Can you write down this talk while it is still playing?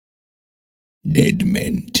Dead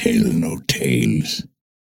men tell no tales.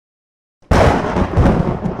 15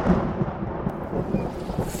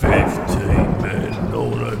 men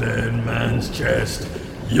on a dead man's chest.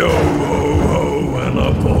 Yo ho ho and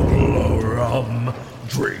a bottle of rum.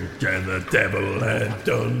 Drink and the devil had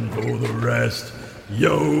done for the rest.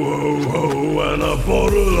 Yo ho ho and a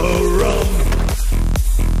bottle of rum.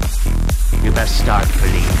 You best start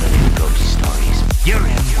believing in ghost stories. You're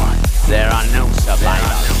in one. There are no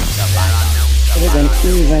survivors. There's an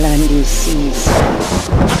evil undiseased.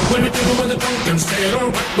 What will we do with the drunken sailor?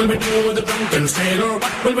 What will we do with the drunken sailor?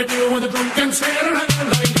 What will we do with the drunken sailor?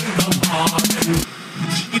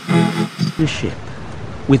 The ship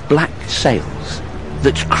with black sails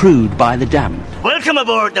that's crewed by the damned. Welcome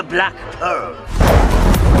aboard the Black Pearl.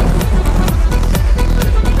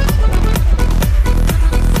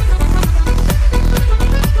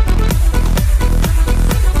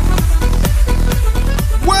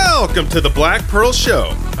 Welcome to the Black Pearl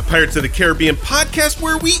Show, a Pirates of the Caribbean podcast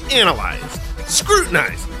where we analyze,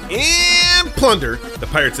 scrutinize, and plunder the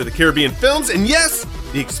Pirates of the Caribbean films, and yes,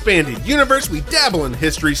 the expanded universe. We dabble in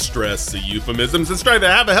history, stress the euphemisms, and strive to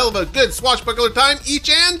have a hell of a good swashbuckler time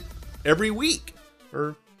each and every week.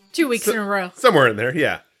 Or 2 weeks in a row. Somewhere in there,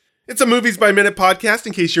 yeah. It's a Movies by Minute podcast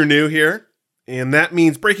in case you're new here. And that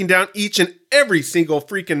means breaking down each and every single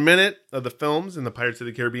freaking minute of the films in the Pirates of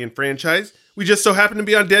the Caribbean franchise. We just so happen to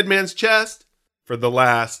be on Dead Man's Chest for the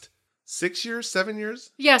last 6 years, 7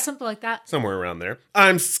 years? Yeah, something like that. Somewhere around there.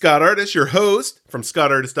 I'm Scott Artist, your host from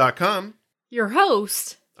ScottArtist.com. Your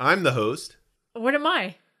host? I'm the host. What am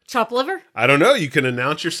I? Chop liver? I don't know. You can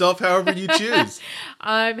announce yourself however you choose.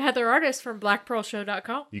 I'm Heather Artist from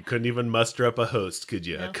BlackPearlShow.com. You couldn't even muster up a host, could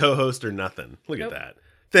you? No. A co-host or nothing. Look Nope. at that.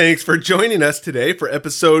 Thanks for joining us today for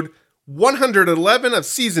episode 111 of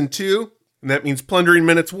Season 2. And that means plundering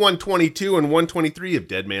minutes 122 and 123 of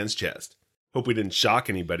Dead Man's Chest. Hope we didn't shock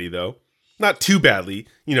anybody, though. Not too badly,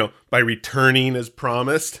 by returning as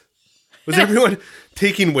promised. Was everyone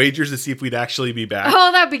taking wagers to see if we'd actually be back?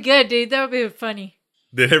 Oh, that'd be good, dude. That would be funny.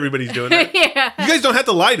 That everybody's doing that? Yeah. You guys don't have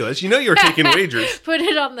to lie to us. You know you're taking wagers. Put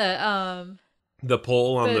it on the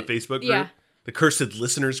poll on the Facebook group. yeah. The Cursed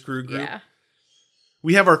Listeners Crew group. Yeah.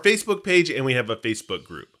 We have our Facebook page and we have a Facebook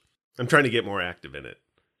group. I'm trying to get more active in it.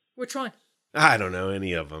 Which one? I don't know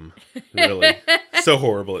any of them, really. So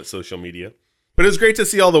horrible at social media. But it was great to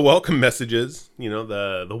see all the welcome messages,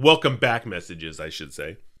 the welcome back messages, I should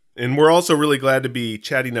say. And we're also really glad to be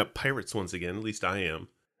chatting up pirates once again, at least I am.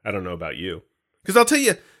 I don't know about you. Because I'll tell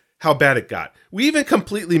you how bad it got. We even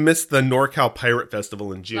completely missed the NorCal Pirate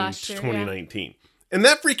Festival in June Last year, 2019. And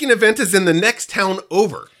that freaking event is in the next town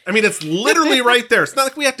over. I mean, it's literally right there. It's not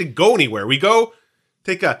like we have to go anywhere. We go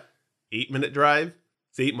take a 8-minute drive.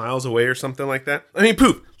 It's 8 miles away or something like that. I mean,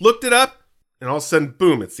 poof, looked it up, and all of a sudden,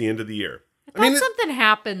 boom, it's the end of the year. I thought something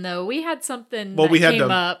happened, though. We had something we had came to,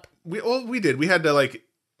 up. We did. We had to,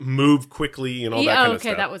 move quickly and all that kind of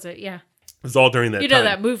stuff. Okay, that was it, yeah. It was all during that time. You know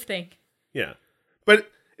that move thing. Yeah. But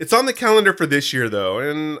it's on the calendar for this year, though.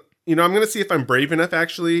 And, I'm going to see if I'm brave enough,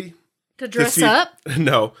 actually. To dress up?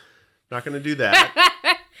 No, not going to do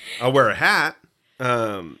that. I'll wear a hat.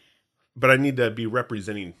 But I need to be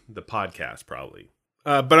representing the podcast, probably.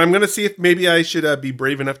 But I'm going to see if maybe I should be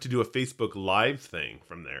brave enough to do a Facebook Live thing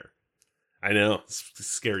from there. I know, it's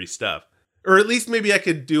scary stuff. Or at least maybe I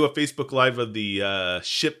could do a Facebook Live of the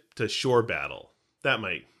ship-to-shore battle. That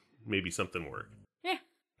might maybe something work. Yeah.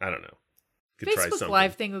 I don't know. Could try Facebook something.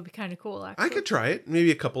 Live thing would be kind of cool, actually. I could try it.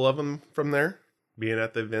 Maybe a couple of them from there, being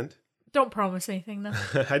at the event. Don't promise anything, though.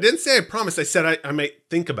 I didn't say I promised. I said I might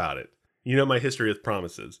think about it. You know my history with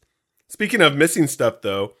promises. Speaking of missing stuff,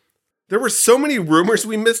 though, there were so many rumors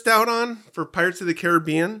we missed out on for Pirates of the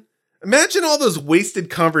Caribbean. Imagine all those wasted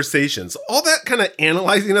conversations. All that kind of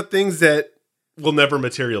analyzing of things that will never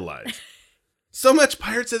materialize. So much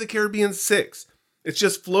Pirates of the Caribbean 6. It's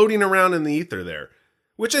just floating around in the ether there.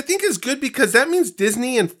 Which I think is good because that means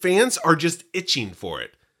Disney and fans are just itching for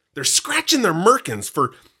it. They're scratching their merkins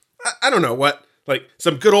for, I don't know what, like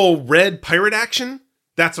some good old red pirate action?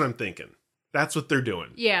 That's what I'm thinking. That's what they're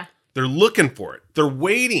doing. Yeah. They're looking for it. They're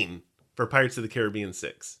waiting for Pirates of the Caribbean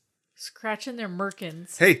 6. Scratching their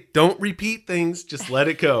merkins. Hey, don't repeat things. Just let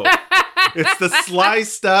it go. It's the sly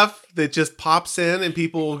stuff that just pops in and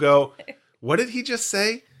people will go, what did he just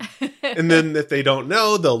say? And then if they don't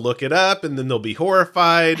know, they'll look it up and then they'll be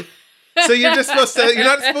horrified. So you're not supposed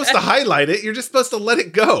to highlight it. You're just supposed to let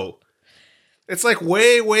it go. It's like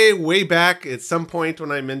way, way, way back at some point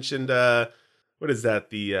when I mentioned, what is that?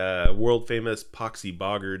 The world famous Poxy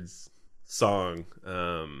Boggards song,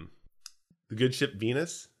 The Good Ship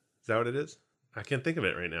Venus. Is that what it is? I can't think of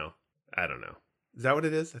it right now. I don't know. Is that what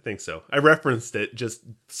it is? I think so. I referenced it, just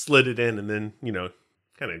slid it in, and then,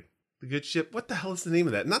 kind of the good ship. What the hell is the name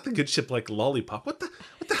of that? Not the good ship like Lollipop. What the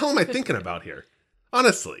hell am I thinking about here?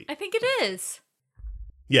 Honestly. I think it is.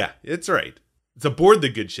 Yeah, it's right. It's Aboard the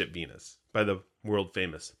Good Ship Venus by the world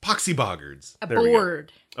famous Poxy Boggards.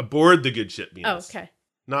 Aboard. Aboard the Good Ship Venus. Oh, okay.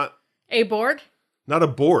 Not A board? Not a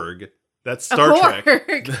Borg. That's Star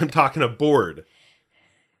Trek. I'm talking aboard.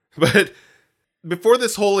 But before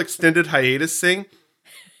this whole extended hiatus thing,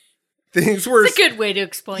 things were... It's a good way to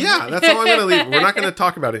explain it. Yeah, that's all I'm going to leave. We're not going to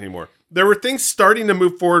talk about it anymore. There were things starting to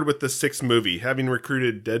move forward with the sixth movie, having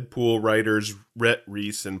recruited Deadpool writers Rhett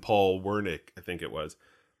Reese and Paul Wernick, I think it was.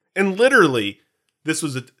 And literally, this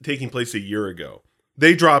was taking place a year ago.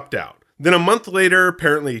 They dropped out. Then a month later,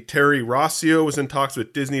 apparently Terry Rossio was in talks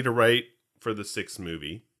with Disney to write for the sixth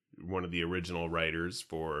movie, one of the original writers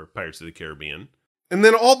for Pirates of the Caribbean. And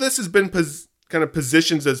then all this has been kind of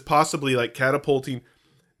positions as possibly like catapulting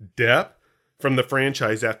Depp from the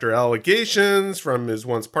franchise after allegations from his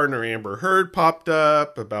once partner Amber Heard popped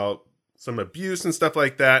up about some abuse and stuff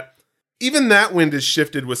like that. Even that wind has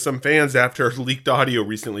shifted with some fans after leaked audio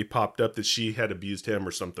recently popped up that she had abused him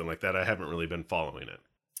or something like that. I haven't really been following it.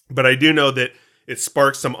 But I do know that it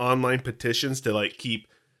sparked some online petitions to like keep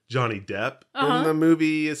Johnny Depp in the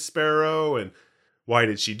movie as Sparrow, and why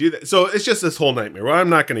did she do that? So it's just this whole nightmare. Well, I'm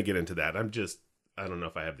not going to get into that. I don't know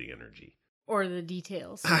if I have the energy. Or the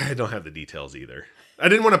details. I don't have the details either. I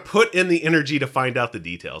didn't want to put in the energy to find out the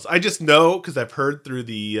details. I just know because I've heard through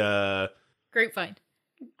the Grapevine.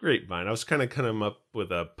 I was kind of coming up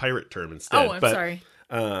with a pirate term instead. Oh, I'm sorry.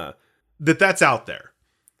 That's out there.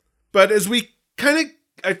 But as we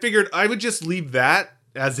I figured I would just leave that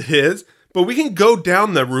as it is. But we can go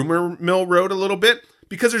down the rumor mill road a little bit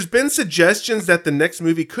because there's been suggestions that the next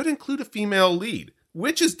movie could include a female lead,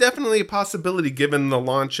 which is definitely a possibility given the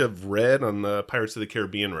launch of Red on the Pirates of the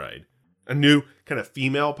Caribbean ride. A new kind of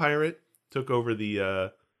female pirate took over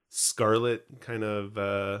the Scarlet kind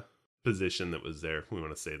of position that was there. If we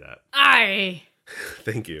want to say that. Aye.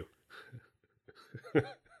 Thank you.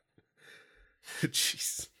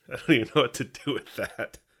 Jeez. I don't even know what to do with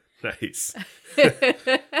that. Nice.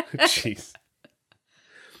 Jeez.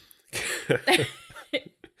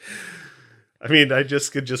 I mean, I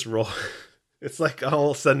could just roll. It's like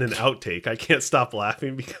all of a sudden an outtake. I can't stop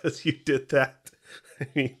laughing because you did that. I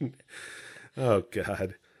mean, oh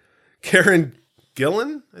God. Karen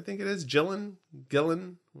Gillan, I think it is. Gillan?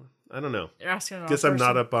 I don't know. You're asking Guess I'm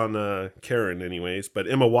not up on Karen anyways, but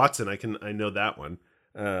Emma Watson, I know that one.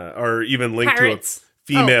 Or even linked Pirates. to a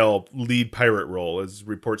female lead pirate role, as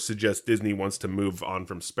reports suggest Disney wants to move on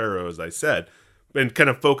from Sparrow, as I said, and kind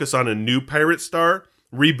of focus on a new pirate star,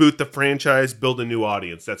 reboot the franchise, build a new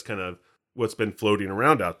audience. That's kind of what's been floating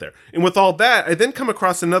around out there. And with all that, I then come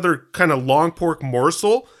across another kind of long pork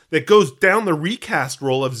morsel that goes down the recast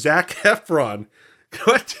role of Zac Efron.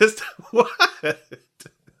 What?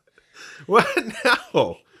 What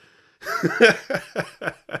now?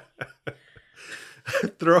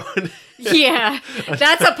 Yeah,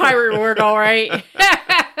 that's a pirate word, all right.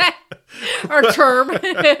 Or term.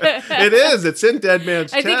 It is. It's in Dead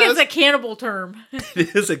Man's Chest. I think it's a cannibal term.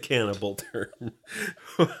 It is a cannibal term.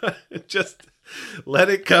 Just let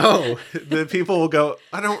it go. The people will go,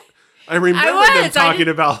 I remember them talking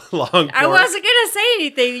about long pork. I wasn't going to say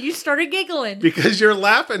anything. You started giggling. Because you're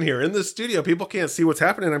laughing here in the studio. People can't see what's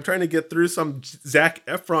happening. I'm trying to get through some Zac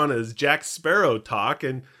Efron as Jack Sparrow talk,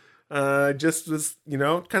 and just was,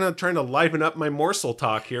 kind of trying to liven up my morsel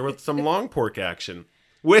talk here with some long pork action,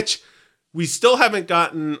 which we still haven't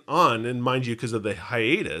gotten on. And mind you, because of the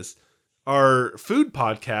hiatus, our food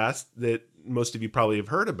podcast that most of you probably have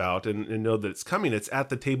heard about and know that it's coming. It's At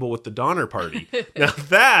the Table with the Donner Party. Now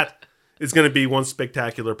that is going to be one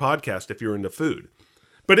spectacular podcast if you're into food.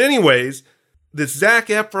 But anyways, this Zac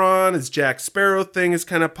Efron as Jack Sparrow thing has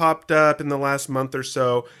kind of popped up in the last month or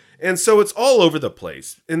so. And so it's all over the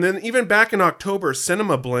place. And then even back in October,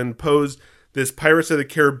 Cinema Blend posed this Pirates of the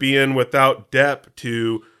Caribbean without Depp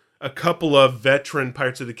to a couple of veteran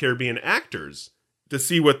Pirates of the Caribbean actors to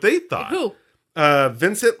see what they thought. Who?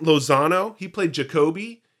 Vincent Lozano. He played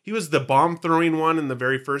Jacoby. He was the bomb-throwing one in the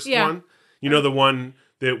very first one. The one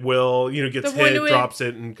that Will, gets hit, drops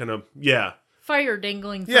it, and kind of, fire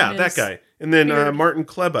dangling from yeah, his that guy. And then beard. Martin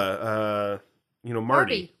Kleba,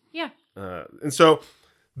 Marty. Yeah. And so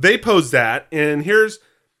they posed that, and here's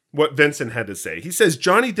what Vincent had to say. He says,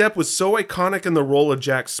 Johnny Depp was so iconic in the role of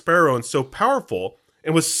Jack Sparrow and so powerful,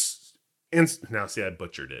 and now see, I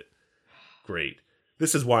butchered it. Great.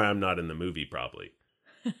 This is why I'm not in the movie, probably.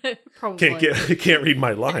 Probably. Can't read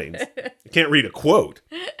my lines. Can't read a quote.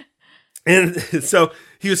 And so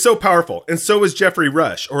he was so powerful. And so was Jeffrey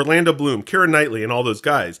Rush, Orlando Bloom, Keira Knightley, and all those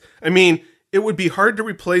guys. I mean, it would be hard to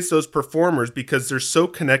replace those performers because they're so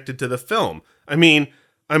connected to the film. I mean,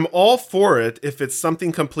 I'm all for it if it's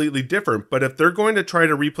something completely different, but if they're going to try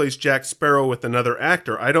to replace Jack Sparrow with another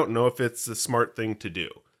actor, I don't know if it's the smart thing to do.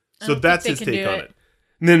 So that's his take on it.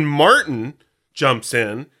 And then Martin jumps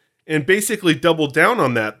in and basically doubled down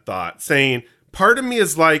on that thought, saying, part of me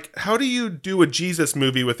is like, how do you do a Jesus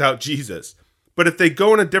movie without Jesus? But if they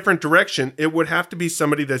go in a different direction, it would have to be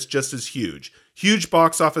somebody that's just as huge. Huge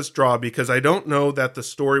box office draw, because I don't know that the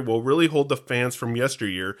story will really hold the fans from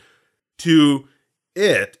yesteryear to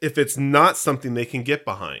it if it's not something they can get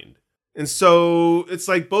behind. And so it's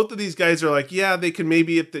like both of these guys are like, yeah, they can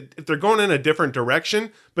maybe, if they're going in a different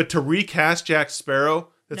direction, but to recast Jack Sparrow,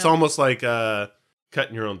 it's almost like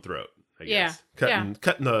cutting your own throat, I guess. Cutting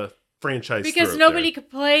the franchise because nobody could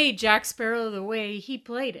play Jack Sparrow the way he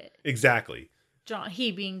played it. Exactly.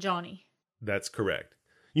 He being Johnny. That's correct.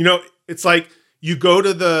 You know, it's like you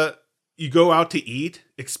go out to eat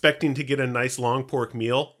expecting to get a nice long pork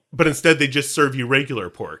meal, but instead they just serve you regular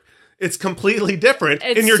pork. It's completely different,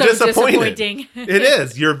 and you're so disappointed. It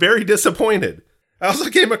is. You're very disappointed. I also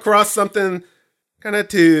came across something kind of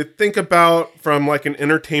to think about from like an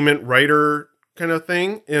entertainment writer kind of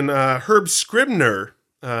thing. And Herb Scribner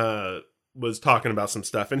was talking about some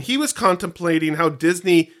stuff, and he was contemplating how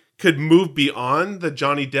Disney could move beyond the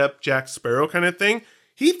Johnny Depp, Jack Sparrow kind of thing.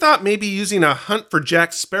 He thought maybe using a Hunt for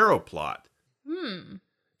Jack Sparrow plot.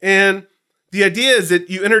 And the idea is that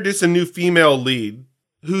you introduce a new female lead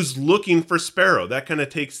who's looking for Sparrow. That kind of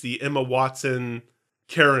takes the Emma Watson,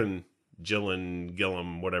 Karen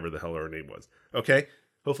Gillan, whatever the hell her name was. Okay?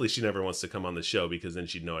 Hopefully she never wants to come on the show, because then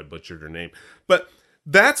she'd know I butchered her name. But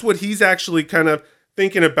that's what he's actually kind of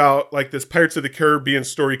thinking about, like this Pirates of the Caribbean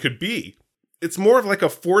story could be. It's more of like a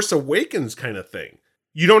Force Awakens kind of thing.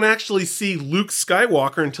 You don't actually see Luke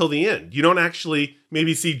Skywalker until the end. You don't actually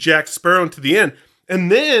maybe see Jack Sparrow until the end.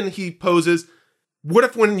 And then he poses, what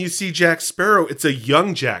if when you see Jack Sparrow, it's a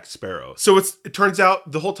young Jack Sparrow? So it turns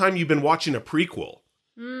out the whole time you've been watching a prequel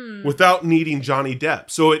without needing Johnny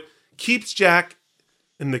Depp. So it keeps Jack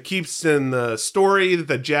and keeps in the story,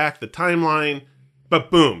 the timeline,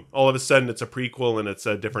 but boom, all of a sudden it's a prequel and it's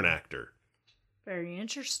a different actor. Very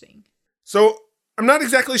interesting. So I'm not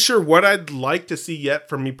exactly sure what I'd like to see yet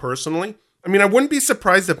from me personally. I mean, I wouldn't be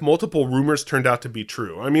surprised if multiple rumors turned out to be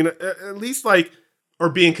true. I mean, at least are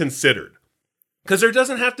being considered. Because there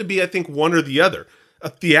doesn't have to be, I think, one or the other. A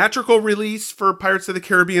theatrical release for Pirates of the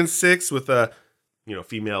Caribbean 6 with a,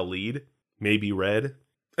 female lead, maybe Red,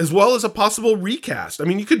 as well as a possible recast. I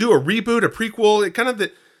mean, you could do a reboot, a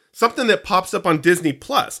prequel, something that pops up on Disney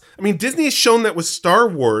Plus. I mean, Disney has shown that with Star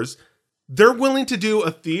Wars, they're willing to do a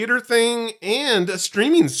theater thing and a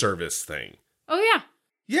streaming service thing. Oh, yeah.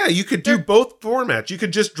 Yeah, you could do both formats. You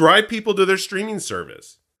could just drive people to their streaming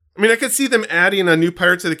service. I mean, I could see them adding a new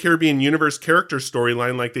Pirates of the Caribbean universe character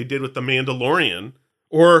storyline like they did with The Mandalorian,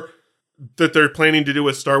 or that they're planning to do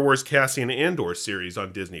with Star Wars Cassian Andor series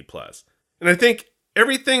on Disney Plus. And I think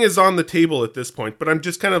everything is on the table at this point, but I'm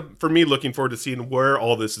just kind of, for me, looking forward to seeing where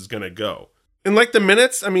all this is going to go. And like the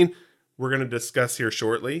minutes, I mean, we're going to discuss here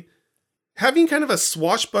shortly, having kind of a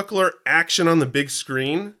swashbuckler action on the big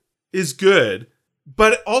screen is good,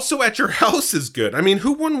 but also at your house is good. I mean,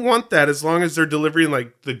 who wouldn't want that as long as they're delivering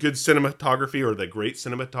like the good cinematography or the great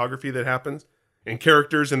cinematography that happens and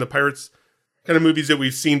characters in the Pirates kind of movies that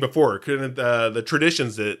we've seen before, kind of the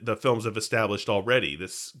traditions that the films have established already.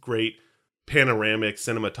 This great panoramic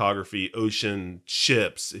cinematography, ocean,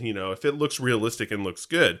 ships, if it looks realistic and looks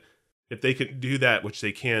good, if they could do that, which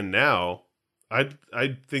they can now,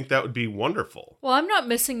 I think that would be wonderful. Well, I'm not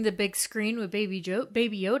missing the big screen with Baby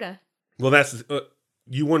Yoda. Well, that's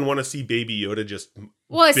you wouldn't want to see Baby Yoda just.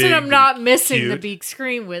 Well, I said I'm not missing the big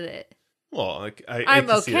screen with it. Well, I'm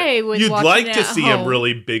okay with. You'd watching like to see home. him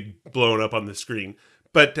really big, blown up on the screen,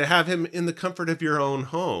 but to have him in the comfort of your own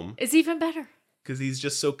home is even better because he's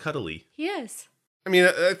just so cuddly. He is. I mean,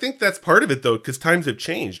 I think that's part of it though, because times have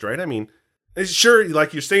changed, right? I mean, sure,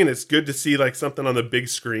 like you're saying, it's good to see like something on the big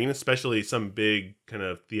screen, especially some big kind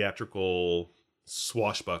of theatrical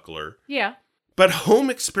swashbuckler. Yeah. But home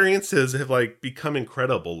experiences have like become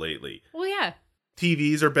incredible lately. Well, yeah.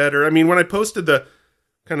 TVs are better. I mean, when I posted the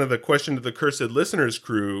question to the Cursed Listeners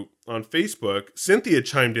crew on Facebook, Cynthia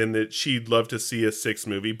chimed in that she'd love to see a 6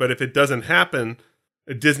 movie, but if it doesn't happen,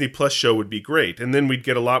 a Disney Plus show would be great. And then we'd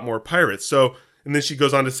get a lot more pirates. So, and then she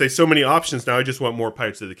goes on to say, so many options now, I just want more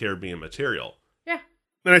Pirates of the Caribbean material. Yeah.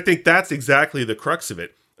 And I think that's exactly the crux of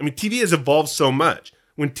it. I mean, TV has evolved so much.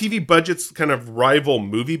 When TV budgets kind of rival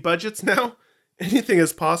movie budgets now, anything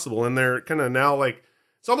is possible. And they're kind of now like,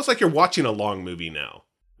 it's almost like you're watching a long movie now.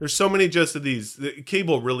 There's so many just of these.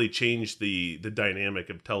 Cable really changed the dynamic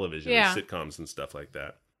of television and sitcoms and stuff like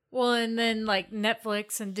that. Well, and then like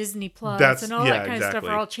Netflix and Disney Plus and all that kind of stuff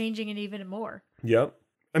are all changing it even more. Yep.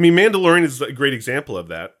 I mean, Mandalorian is a great example of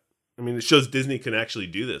that. I mean, it shows Disney can actually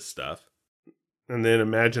do this stuff. And then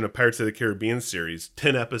imagine a Pirates of the Caribbean series,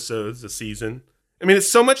 10 episodes a season. I mean,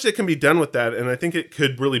 it's so much that can be done with that. And I think it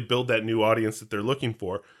could really build that new audience that they're looking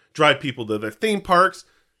for. Drive people to their theme parks,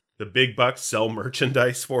 the big bucks, sell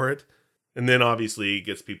merchandise for it. And then obviously it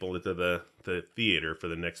gets people into the theater for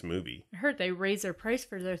the next movie. I heard they raised their price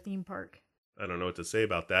for their theme park. I don't know what to say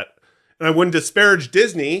about that. And I wouldn't disparage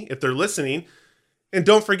Disney if they're listening. And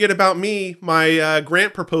don't forget about me, my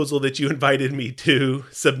grant proposal that you invited me to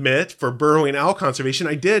submit for burrowing owl conservation.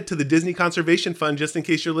 I did to the Disney Conservation Fund, just in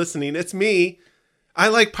case you're listening. It's me. I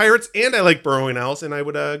like pirates and I like burrowing owls, and I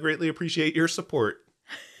would greatly appreciate your support,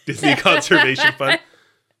 Disney Conservation Fund.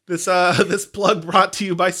 This plug brought to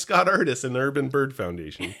you by Scott Artis and the Urban Bird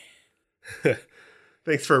Foundation.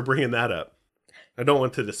 Thanks for bringing that up. I don't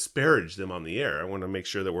want to disparage them on the air. I want to make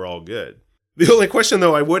sure that we're all good. The only question,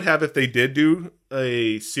 though, I would have if they did do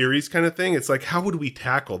a series kind of thing, it's like, how would we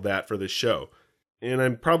tackle that for the show? And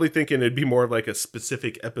I'm probably thinking it'd be more like a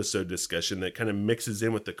specific episode discussion that kind of mixes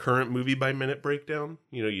in with the current movie by minute breakdown.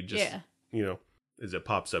 You know, you just, as it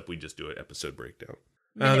pops up, we just do an episode breakdown.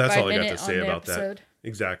 That's all I got to say about that.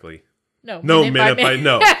 Exactly. No, not minute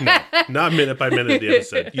by minute of the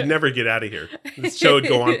episode. You'd never get out of here. This show would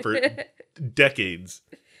go on for decades.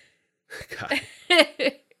 God.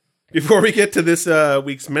 Before we get to this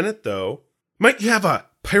week's minute, though, might you have a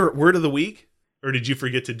pirate word of the week? Or did you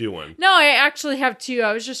forget to do one? No, I actually have two.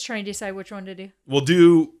 I was just trying to decide which one to do.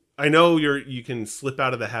 We'll I know you can slip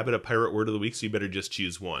out of the habit of pirate word of the week, so you better just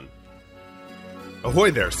choose one. Ahoy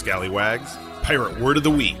there, scallywags. Pirate word of the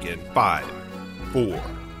week in 5, 4,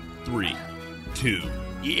 3, 2,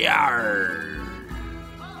 yarr.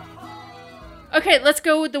 Okay, let's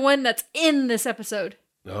go with the one that's in this episode.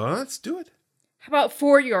 Let's do it. How about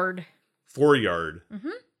foreyard? Foreyard. Mm-hmm.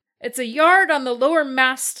 It's a yard on the lower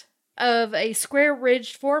mast of a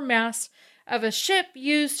square-ridged foremast of a ship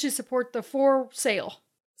used to support the foresail.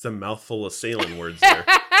 It's a mouthful of sailing words there.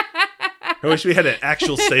 I wish we had an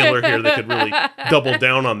actual sailor here that could really double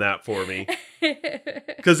down on that for me.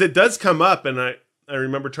 Because it does come up, and I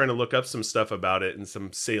remember trying to look up some stuff about it and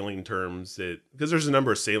some sailing terms. Because there's a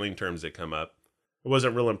number of sailing terms that come up. I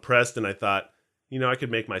wasn't real impressed, and I thought, I could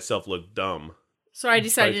make myself look dumb. So I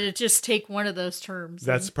decided to just take one of those terms.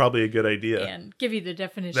 That's probably a good idea. And give you the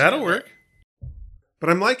definition. That'll work. But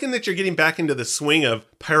I'm liking that you're getting back into the swing of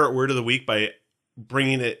Pirate Word of the Week by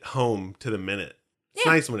bringing it home to the minute. It's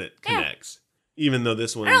nice when it connects. Even though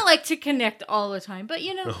this one... I don't like to connect all the time, but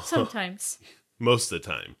sometimes. Most of the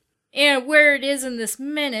time. And where it is in this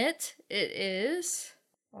minute, it is...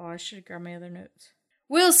 Oh, I should have grabbed my other notes.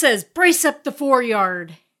 Will says, brace up the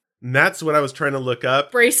foreyard. And that's what I was trying to look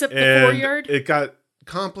up. Brace up the foreyard? It got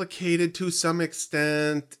complicated to some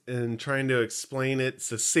extent, and trying to explain it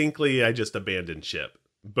succinctly, I just abandoned ship.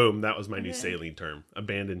 Boom, that was my new sailing term.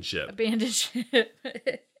 Abandoned ship. Abandoned ship.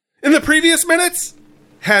 In the previous minutes,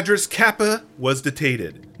 Hadris Kappa was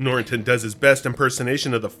detated. Norrington does his best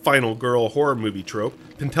impersonation of the final girl horror movie trope.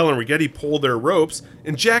 Pintel and Rigetti pull their ropes,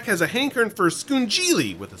 and Jack has a hankering for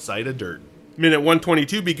Scungili with a side of dirt. Minute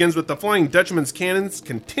 122 begins with the Flying Dutchman's cannons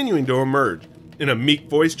continuing to emerge. In a meek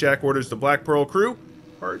voice, Jack orders the Black Pearl crew,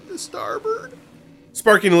 hard to starboard,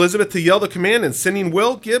 sparking Elizabeth to yell the command and sending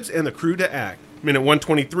Will, Gibbs, and the crew to act. Minute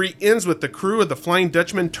 123 ends with the crew of the Flying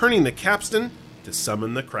Dutchman turning the capstan to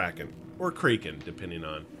summon the Kraken. Or Kraken, depending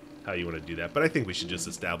on how you want to do that. But I think we should just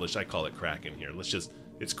establish, I call it Kraken here.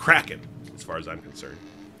 It's Kraken, as far as I'm concerned.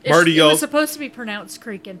 Marty yells. It was supposed to be pronounced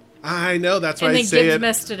Kraken. I know, that's why I say it. And then Gibbs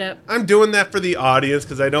messed it up. I'm doing that for the audience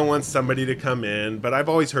because I don't want somebody to come in, but I've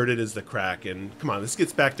always heard it as the Kraken. Come on, this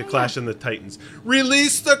gets back to Clash of the Titans.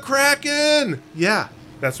 Release the Kraken! Yeah,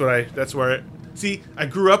 that's where I see, I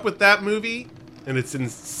grew up with that movie, and it's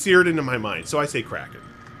seared into my mind, so I say Kraken.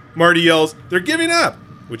 Marty yells, they're giving up,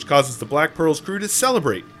 which causes the Black Pearl's crew to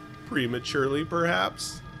celebrate. Prematurely,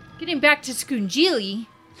 perhaps. Getting back to Scungili.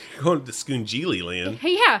 Going to Scungili land.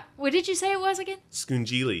 Hey, yeah. What did you say it was again?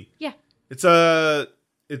 Scungili. Yeah. It's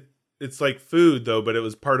it's like food though, but it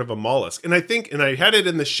was part of a mollusk. And I had it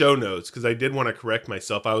in the show notes because I did want to correct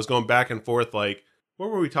myself. I was going back and forth like, what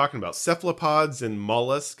were we talking about? Cephalopods and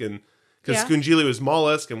mollusk, and because Scungili was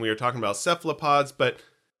mollusk and we were talking about cephalopods, but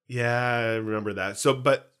yeah, I remember that. So,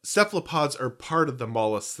 but cephalopods are part of the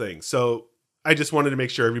mollusk thing. So I just wanted to make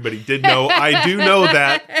sure everybody did know. I do know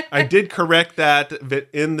that. I did correct that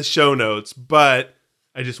in the show notes, but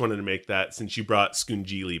I just wanted to make that since you brought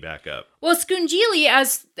Skungili back up. Well, Skungili,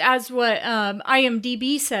 as what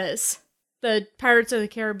IMDb says, the Pirates of the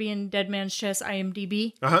Caribbean Dead Man's Chest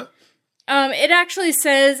IMDb. Uh-huh. It actually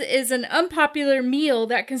says is an unpopular meal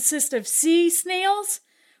that consists of sea snails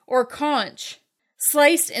or conch,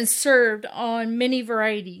 sliced and served on many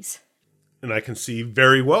varieties. And I can see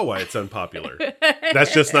very well why it's unpopular.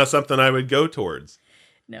 That's just not something I would go towards.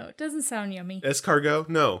 No, it doesn't sound yummy. Escargot?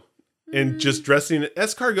 No. And just dressing it.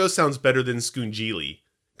 Escargot sounds better than Skungili.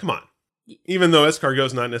 Come on. Even though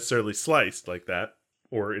escargot's not necessarily sliced like that.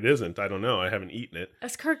 Or it isn't. I don't know. I haven't eaten it.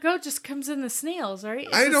 Escargot just comes in the snails, right?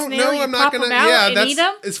 It's I don't know. I'm not going to. Yeah, that's eat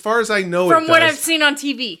them? as far as I know. From what I've seen on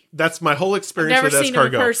TV. That's my whole experience with escargot. Never seen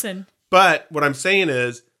it in person. But what I'm saying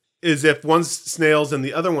is if one's snails and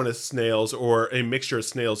the other one is snails, or a mixture of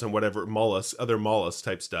snails and whatever mollusks, other mollusk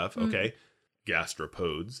type stuff. Okay,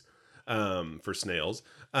 gastropods for snails.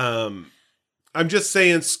 I'm just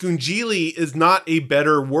saying Skungili is not a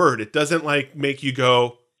better word. It doesn't like make you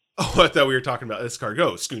go, oh, I thought we were talking about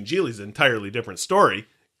escargot. Skungili is an entirely different story.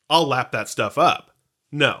 I'll lap that stuff up.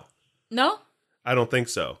 No. No? I don't think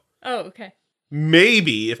so. Oh, okay.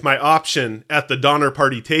 Maybe if my option at the Donner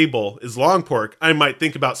Party table is long pork, I might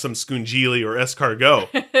think about some Skungili or escargot.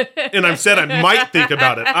 And I've said I might think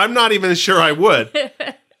about it. I'm not even sure I would.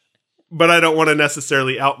 But I don't want to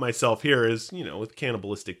necessarily out myself here as, with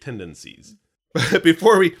cannibalistic tendencies. But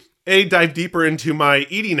before we, dive deeper into my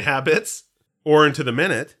eating habits or into the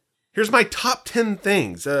minute, here's my top 10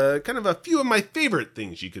 things. Kind of a few of my favorite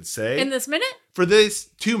things, you could say. In this minute? For this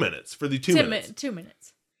 2 minutes. For the 2 minutes. 2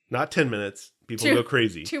 minutes. Not 10 minutes. People go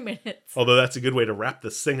crazy. 2 minutes. Although that's a good way to wrap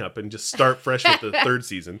this thing up and just start fresh with the third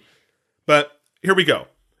season. But here we go.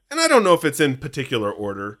 And I don't know if it's in particular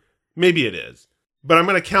order. Maybe it is. But I'm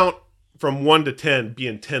going to count from 1 to 10,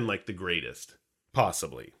 being 10 like the greatest.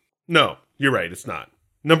 Possibly. No, you're right. It's not.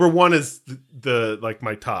 Number 1 is the like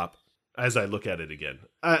my top as I look at it again.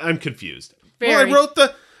 I'm confused. Very. Well,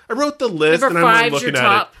 I wrote the list Number and I'm 5's looking your at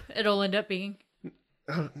top. It'll end up being.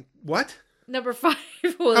 What? Number 5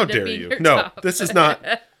 will How end up dare being you? your No, top. this is not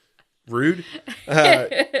rude.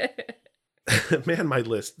 Man, my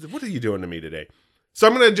list. What are you doing to me today? So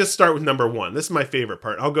I'm going to just start with number 1. This is my favorite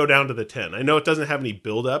part. I'll go down to the 10. I know it doesn't have any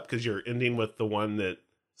build up because you're ending with the one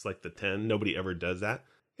that's like the 10. Nobody ever does that.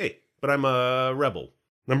 Hey, but I'm a rebel.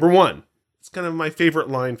 Number 1. It's kind of my favorite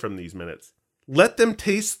line from these minutes. Let them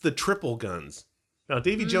taste the triple guns. Now,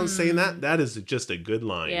 Davy Jones saying that is just a good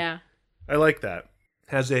line. Yeah. I like that.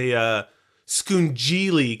 Has a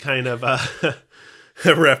Skungili kind of a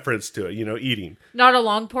reference to it, eating. Not a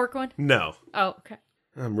long pork one? No. Oh, okay.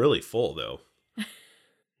 I'm really full, though.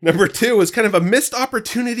 Number 2 is kind of a missed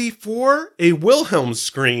opportunity for a Wilhelm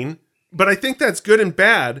scream, but I think that's good and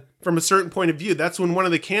bad from a certain point of view. That's when one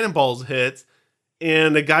of the cannonballs hits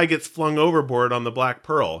and a guy gets flung overboard on the Black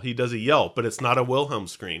Pearl. He does a yelp, but it's not a Wilhelm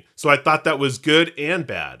scream. So I thought that was good and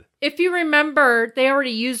bad. If you remember, they already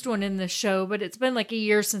used one in this show, but it's been like a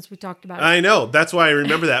year since we talked about it. I know. That's why I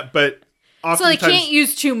remember that. But so they can't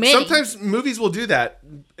use too many. Sometimes movies will do that.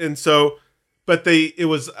 And so, but it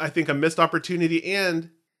was, I think, a missed opportunity and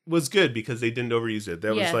was good because they didn't overuse it.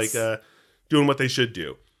 That was like doing what they should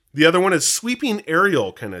do. The other one is sweeping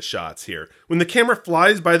aerial kind of shots here. When the camera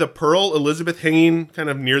flies by the Pearl, Elizabeth hanging kind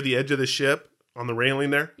of near the edge of the ship on the railing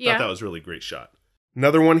there. Yeah. Thought that was a really great shot.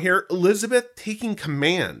 Another one here, Elizabeth taking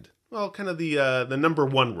command. Well, kind of the number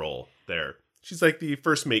 1 role there. She's like the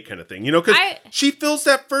first mate kind of thing, because she fills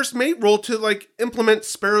that first mate role to like implement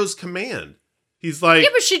Sparrow's command. He's like, yeah,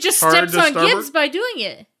 but she just steps on Gibbs by doing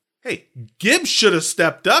it. Hey, Gibbs should have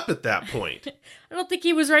stepped up at that point. I don't think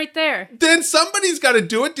he was right there. Then somebody's got to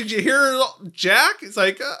do it. Did you hear Jack? It's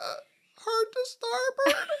like, hard to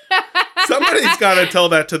starboard. Somebody's got to tell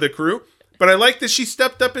that to the crew. But I like that she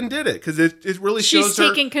stepped up and did it because it really shows her. She's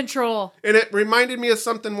taking control. And it reminded me of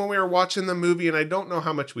something when we were watching the movie, and I don't know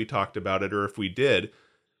how much we talked about it or if we did.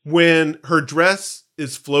 When her dress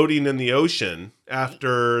is floating in the ocean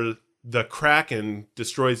after the Kraken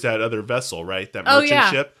destroys that other vessel, right? That merchant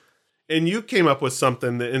ship. And you came up with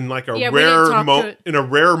something that in like a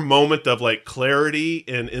rare moment of like clarity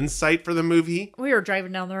and insight for the movie. We were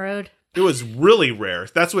driving down the road. It was really rare.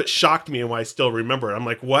 That's what shocked me and why I still remember it. I'm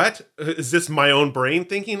like, what? Is this my own brain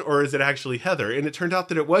thinking or is it actually Heather? And it turned out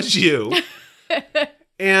that it was you.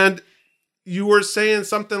 And you were saying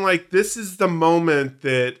something like, this is the moment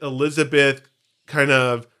that Elizabeth kind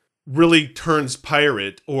of really turns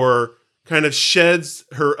pirate or kind of sheds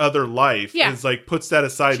her other life. Yeah. It's like puts that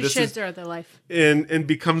aside. She sheds her other life. And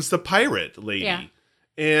becomes the pirate lady. Yeah.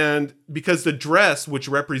 And because the dress, which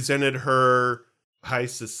represented her high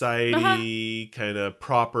society kind of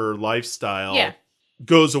proper lifestyle,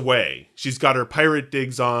 goes away. She's got her pirate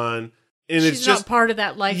digs on. And She's it's just not part of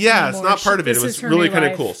that life Yeah, anymore. it's not part of it. It This was is her really new kind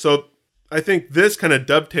of life. cool. So I think this kind of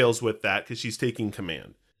dovetails with that because she's taking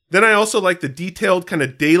command. Then I also like the detailed kind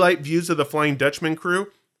of daylight views of the Flying Dutchman crew.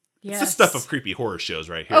 Yes. It's the stuff of creepy horror shows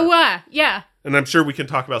right here. Oh, yeah. And I'm sure we can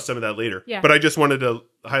talk about some of that later. Yeah. But I just wanted to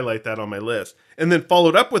highlight that on my list. And then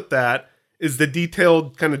followed up with that is the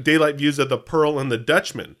detailed kind of daylight views of the Pearl and the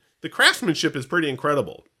Dutchman. The craftsmanship is pretty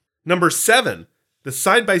incredible. Number 7, the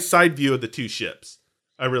side-by-side view of the two ships.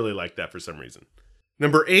 I really like that for some reason.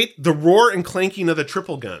 Number 8, the roar and clanking of the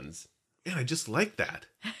triple guns. Man, I just like that.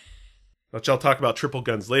 Which I'll talk about triple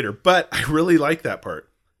guns later, but I really like that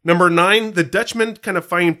part. Number 9, the Dutchman kind of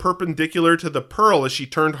flying perpendicular to the Pearl as she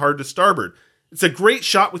turned hard to starboard. It's a great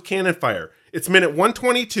shot with cannon fire. It's minute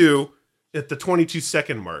 122 at the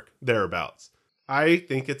 22-second mark, thereabouts. I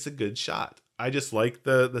think it's a good shot. I just like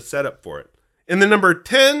the setup for it. And then number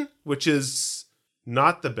 10, which is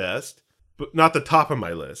not the best, but not the top of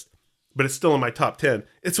my list, but it's still in my top 10.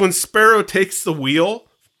 It's when Sparrow takes the wheel,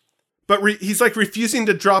 but he's like refusing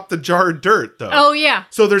to drop the jar of dirt, though. Oh, yeah.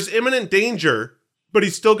 So there's imminent danger, but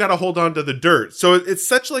he's still got to hold on to the dirt. So it's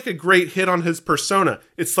such like a great hit on his persona.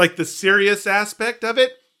 It's like the serious aspect of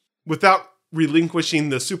it without relinquishing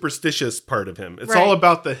the superstitious part of him. It's all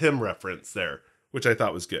about the him reference there, which I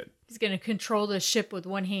thought was good. He's going to control the ship with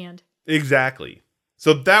one hand. Exactly.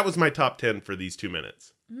 So that was my top 10 for these 2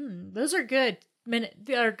 minutes. Those are good.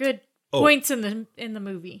 They are good points in the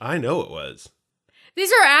movie. I know it was.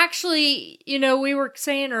 These are actually, we were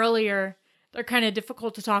saying earlier, they're kind of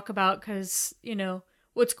difficult to talk about because,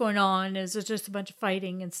 what's going on is it's just a bunch of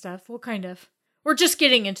fighting and stuff. We're just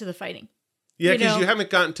getting into the fighting. Yeah, because you haven't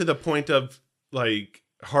gotten to the point of like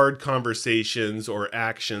hard conversations or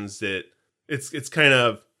actions that it's kind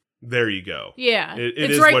of, there you go. Yeah. It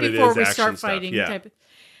it's is right what it before is, we action start stuff. fighting. Yeah.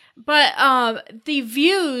 But the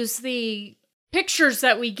views, the pictures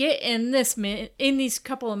that we get in these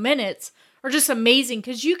couple of minutes are just amazing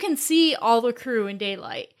because you can see all the crew in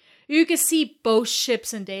daylight. You can see both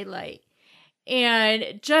ships in daylight.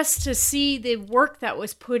 And just to see the work that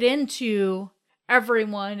was put into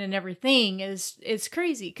everyone and everything is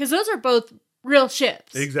crazy. Because those are both real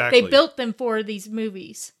ships. Exactly. They built them for these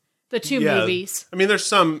movies. The two movies. I mean, there's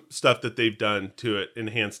some stuff that they've done to it,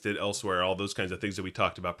 enhanced it elsewhere, all those kinds of things that we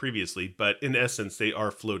talked about previously. But in essence, they are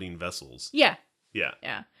floating vessels. Yeah. Yeah.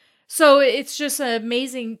 Yeah. So it's just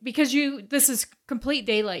amazing because this is complete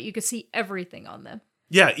daylight. You can see everything on them.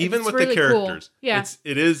 Yeah, even with really the characters. Cool. Yeah.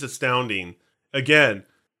 It is astounding. Again,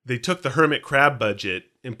 they took the Hermit Crab budget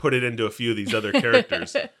and put it into a few of these other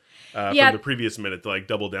characters from the previous minute to like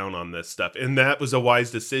double down on this stuff. And that was a wise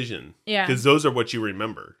decision. Yeah. Because those are what you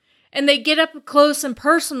remember. And they get up close and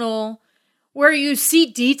personal where you see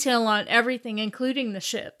detail on everything, including the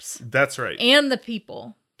ships. That's right. And the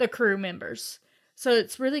people, the crew members. So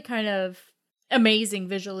it's really kind of amazing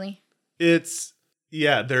visually. There's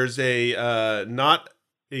not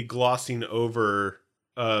a glossing over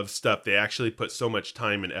of stuff. They actually put so much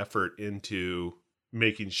time and effort into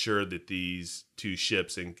making sure that these two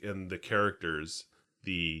ships and the characters,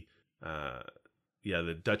 the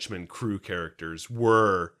Dutchman crew characters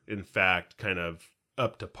were in fact kind of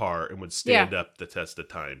up to par and would stand up the test of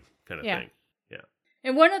time kind of thing. Yeah.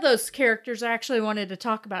 And one of those characters I actually wanted to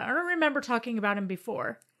talk about. I don't remember talking about him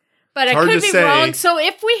before. But It's I hard could to be say. wrong. So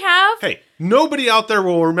if we have... Hey, nobody out there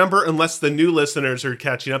will remember unless the new listeners are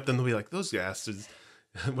catching up. Then they'll be like, those asses.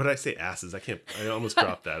 What did I say? Asses. I almost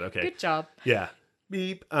dropped that. Okay. Good job. Yeah.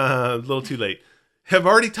 Beep. A little too late. Have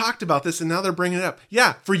already talked about this and now they're bringing it up.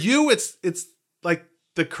 Yeah. For you, it's like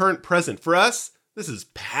the current present. For us, this is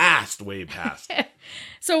past, way past.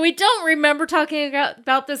 So we don't remember talking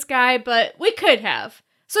about this guy, but we could have.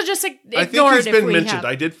 So just ignore I think he's it been if we mentioned. have.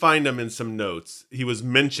 I did find him in some notes. He was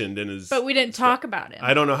mentioned in his... But we didn't talk about him.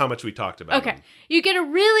 I don't know how much we talked about him. Okay. You get a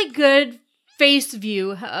really good face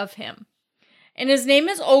view of him. And his name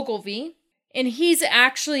is Ogilvy. And he's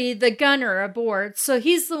actually the gunner aboard. So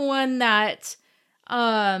he's the one that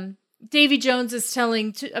Davy Jones is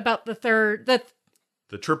telling about the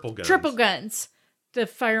triple guns. Triple guns. The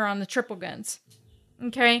fire on the triple guns.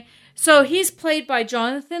 Okay. So he's played by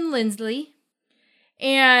Jonathan Lindsley.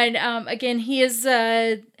 And again, he is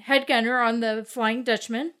a head gunner on the Flying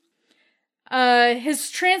Dutchman. His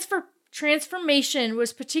transformation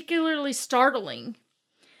was particularly startling.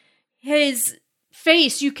 His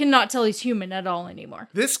face, you cannot tell he's human at all anymore.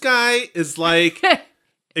 This guy is like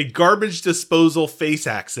a garbage disposal face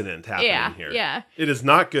accident happening here. Yeah. It is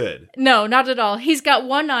not good. No, not at all. He's got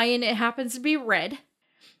one eye and it happens to be red.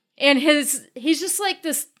 And he's just like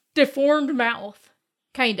this deformed mouth,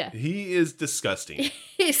 kinda. He is disgusting.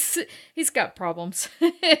 He's got problems.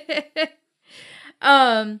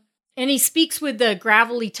 And he speaks with the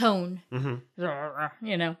gravelly tone. Mm-hmm.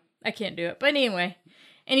 You know, I can't do it. But anyway.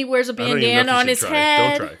 And he wears a bandana on his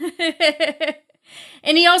head. Don't try.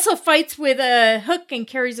 And he also fights with a hook and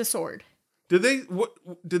carries a sword. Did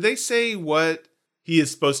they say what he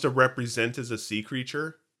is supposed to represent as a sea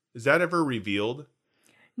creature? Is that ever revealed?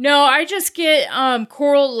 No, I just get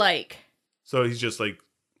coral-like. So he's just like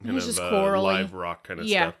live rock kind of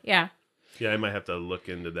stuff. Yeah. Yeah, I might have to look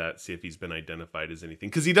into that, see if he's been identified as anything.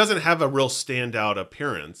 Because he doesn't have a real standout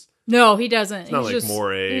appearance. No, he doesn't. It's not like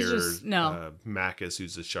Moray or Macus,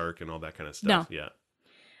 who's a shark and all that kind of stuff. No. Yeah.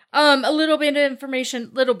 A little bit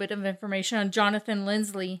of information on Jonathan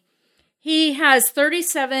Lindsley. He has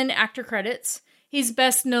 37 actor credits. He's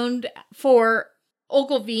best known for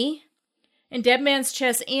Ogilvy and Dead Man's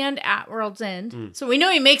Chest and At World's End. So we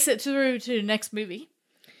know he makes it through to the next movie.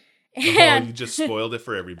 And you just spoiled it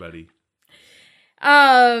for everybody.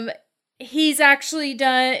 He's actually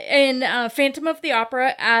done in Phantom of the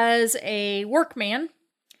Opera as a workman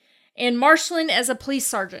and Marshland as a police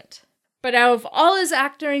sergeant. But out of all his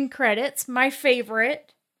acting credits, my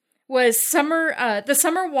favorite was The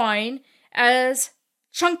Summer Wine as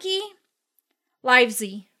Chunky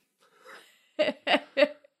Livesey.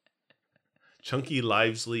 Chunky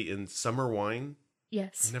Livesey in Summer Wine?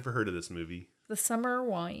 Yes. I've never heard of this movie. The Summer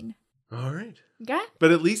Wine. All right. Okay.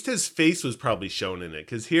 But at least his face was probably shown in it.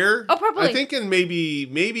 Because here, probably. I think in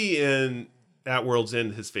maybe in At World's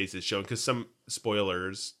End, his face is shown. Because some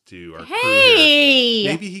spoilers to our crew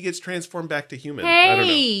here. Maybe he gets transformed back to human. I don't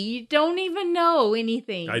know. You don't even know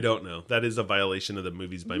anything. I don't know. That is a violation of the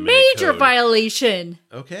Movies by Minute Major code. violation.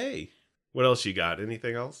 Okay. What else you got?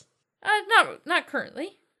 Anything else? Not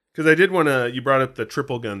currently. Because I did want to, you brought up the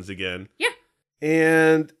triple guns again. Yeah.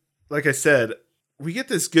 And like I said, we get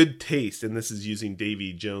this good taste, and this is using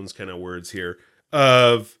Davy Jones kind of words here,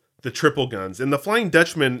 of the triple guns. And the Flying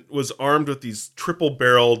Dutchman was armed with these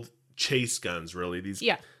triple-barreled chase guns, really. These,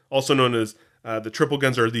 also known as, the triple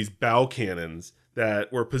guns are these bow cannons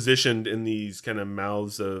that were positioned in these kind of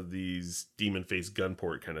mouths of these demon-faced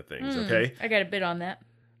gunport kind of things, okay? I got a bit on that.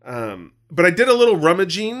 But I did a little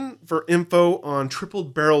rummaging for info on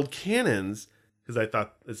triple-barreled cannons, because I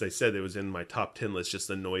thought, as I said, it was in my top 10 list, just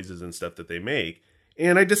the noises and stuff that they make.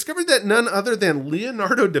 And I discovered that none other than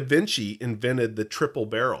Leonardo da Vinci invented the triple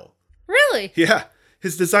barrel. Really? Yeah.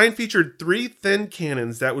 His design featured 3 thin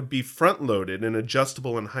cannons that would be front-loaded and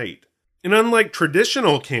adjustable in height. And unlike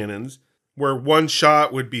traditional cannons, where one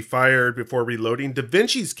shot would be fired before reloading, da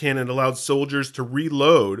Vinci's cannon allowed soldiers to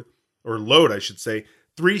reload, or load, I should say,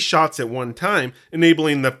 3 shots at one time,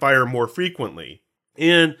 enabling the fire more frequently.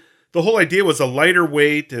 And the whole idea was a lighter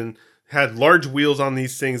weight and had large wheels on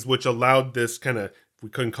these things, which allowed this kind of, we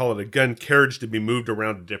couldn't call it a gun carriage, to be moved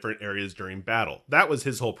around to different areas during battle. That was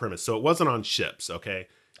his whole premise. So it wasn't on ships, okay?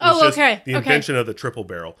 It was just the invention of the triple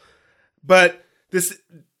barrel. But this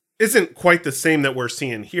isn't quite the same that we're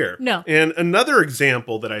seeing here. No. And another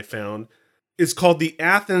example that I found is called the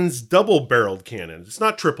Athens double-barreled cannon. It's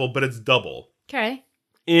not triple, but it's double. Okay.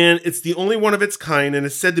 And it's the only one of its kind, and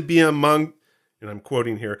is said to be among, and I'm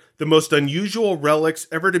quoting here, the most unusual relics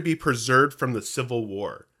ever to be preserved from the Civil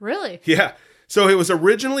War. Really? Yeah. So it was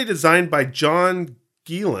originally designed by John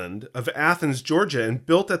Geeland of Athens, Georgia, and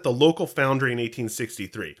built at the local foundry in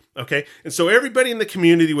 1863. Okay? And so everybody in the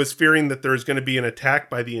community was fearing that there was going to be an attack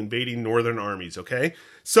by the invading northern armies, okay?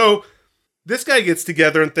 So this guy gets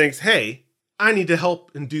together and thinks, hey, I need to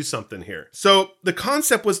help and do something here. So the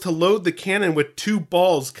concept was to load the cannon with 2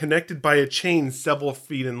 balls connected by a chain several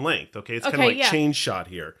feet in length. Okay, it's kind of like chain shot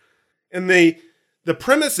here. And the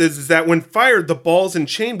premise is that when fired, the balls and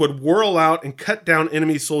chain would whirl out and cut down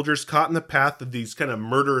enemy soldiers caught in the path of these kind of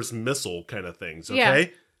murderous missile kind of things. Okay, Yeah.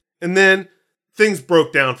 And then things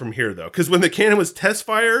broke down from here though, because when the cannon was test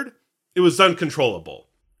fired, it was uncontrollable.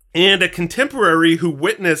 And a contemporary who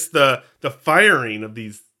witnessed the firing of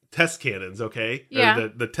these test cannons, okay? Yeah. Or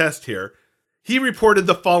the test here. He reported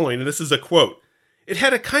the following, and this is a quote. It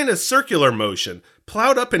had a kind of circular motion,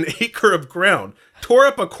 plowed up an acre of ground, tore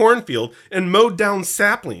up a cornfield, and mowed down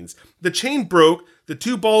saplings. The chain broke, the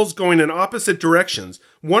 2 balls going in opposite directions.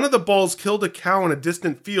 One of the balls killed a cow in a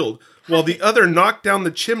distant field, while the other knocked down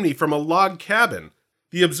the chimney from a log cabin.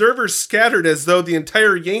 The observers scattered as though the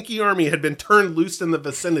entire Yankee army had been turned loose in the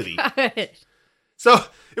vicinity. So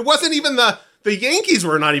it wasn't even the Yankees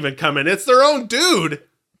were not even coming. It's their own dude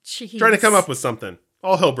Jeez. trying to come up with something.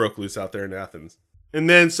 All hell broke loose out there in Athens. And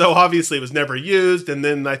then, so obviously it was never used. And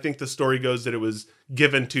then I think the story goes that it was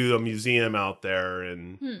given to a museum out there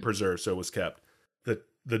and preserved, so it was kept.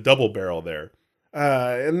 The double barrel there.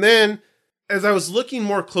 And then, as I was looking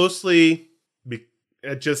more closely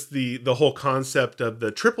at just the whole concept of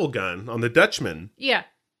the triple gun on the Dutchman, Yeah.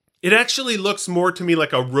 it actually looks more to me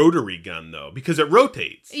like a rotary gun, though, because it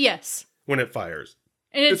rotates Yes. when it fires.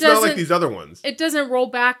 And it It's doesn't, not like these other ones. It doesn't roll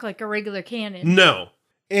back like a regular cannon. No.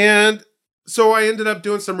 And so I ended up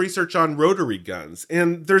doing some research on rotary guns.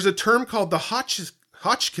 And there's a term called the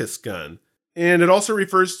Hotchkiss gun. And it also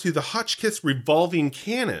refers to the Hotchkiss revolving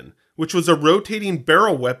cannon, which was a rotating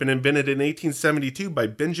barrel weapon invented in 1872 by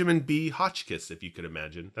Benjamin B. Hotchkiss, if you could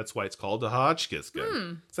imagine. That's why it's called a Hotchkiss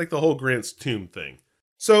gun. It's like the whole Grant's Tomb thing.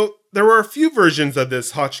 So there were a few versions of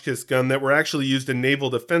this Hotchkiss gun that were actually used in naval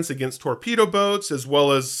defense against torpedo boats, as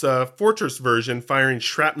well as Fortress version firing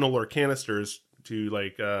shrapnel or canisters to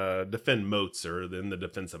defend moats or in the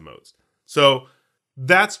defense of moats. So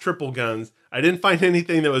that's triple guns. I didn't find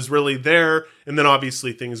anything that was really there. And then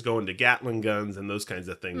obviously things go into Gatling guns and those kinds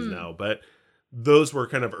of things now. But those were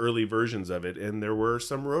kind of early versions of it. And there were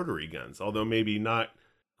some rotary guns, although maybe not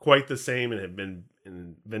quite the same and have been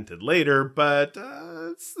invented later, but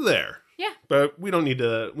it's there. Yeah. But we don't need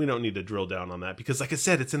to drill down on that because, like I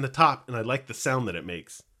said, it's in the top and I like the sound that it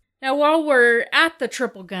makes. Now, while we're at the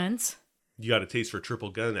triple guns. You got a taste for triple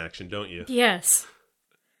gun action, don't you? Yes.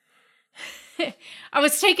 I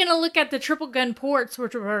was taking a look at the triple gun ports,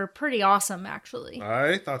 which were pretty awesome, actually.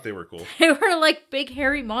 I thought they were cool. They were like big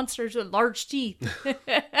hairy monsters with large teeth.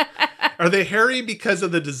 Are they hairy because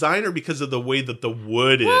of the design or because of the way that the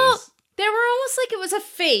wood Well, is? they were almost like it was a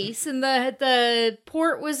face, and the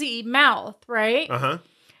port was the mouth, right? Uh-huh.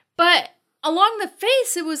 But along the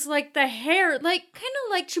face, it was like the hair, like kind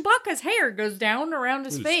of like Chewbacca's hair goes down around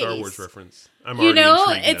his face. Star Wars reference. I'm You already know,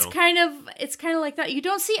 intrigued it's now. kind of like that. You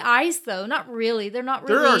don't see eyes though, not really. They're not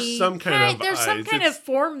There really. are some kind of There's some eyes. kind of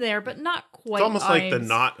form there, but not quite. It's almost like the eyes.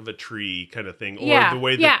 knot of a tree kind of thing, or Yeah, the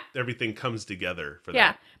way that yeah. everything comes together for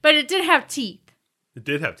Yeah, that. but it did have teeth. It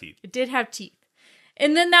did have teeth. It did have teeth.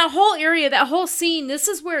 And then that whole area, that whole scene, this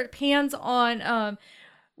is where it pans on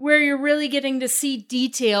where you're really getting to see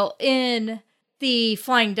detail in the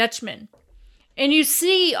Flying Dutchman. And you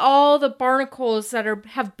see all the barnacles that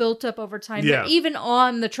have built up over time, Yeah. even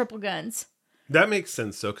on the triple guns. That makes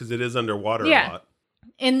sense, though, because it is underwater a Yeah. lot.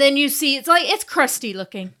 And then you see, it's crusty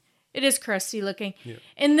looking. It is crusty looking. Yeah.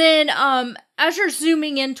 And then as you're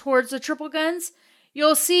zooming in towards the triple guns,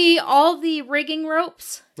 you'll see all the rigging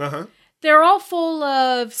ropes. Uh-huh. They're all full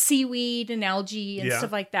of seaweed and algae and Yeah.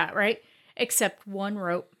 stuff like that, right? Except one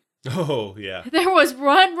rope. Oh, yeah. There was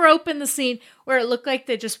one rope in the scene where it looked like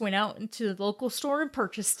they just went out into the local store and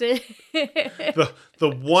purchased it. The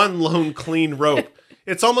one lone clean rope.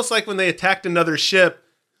 It's almost like when they attacked another ship,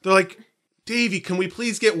 they're like, Davey, can we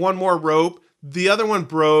please get one more rope? The other one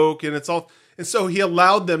broke, and so he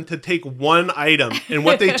allowed them to take one item, and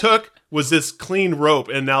what they took was this clean rope,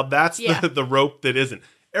 and now that's the rope that isn't.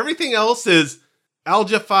 Everything else is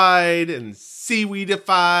algified and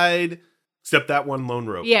seaweedified, except that one lone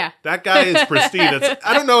rope. Yeah. That guy is pristine.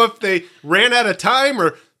 I don't know if they ran out of time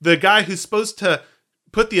or the guy who's supposed to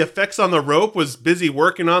put the effects on the rope was busy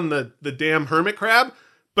working on the damn hermit crab,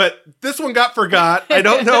 but this one got forgot. I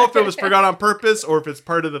don't know if it was forgot on purpose or if it's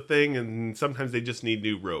part of the thing, and sometimes they just need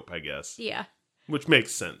new rope, I guess. Yeah. Which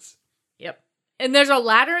makes sense. Yep. And there's a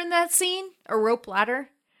ladder in that scene, a rope ladder.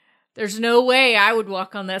 There's no way I would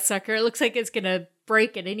walk on that sucker. It looks like it's going to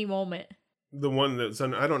break at any moment. The one that's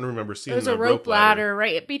I don't remember seeing There's the a rope ladder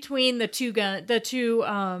right between the two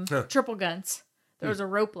triple guns. There's a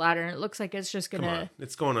rope ladder, and it looks like it's just going to...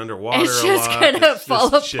 It's going underwater It's just a lot. going to It's fall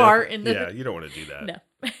just apart. ship. In the... Yeah, you don't want to do that.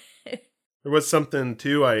 No. There was something,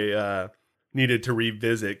 too, I needed to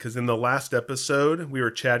revisit, because in the last episode, we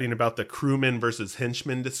were chatting about the crewman versus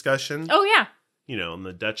henchman discussion. Oh, yeah. You know, and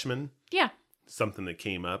the Dutchman. Yeah. Something that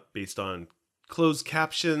came up based on closed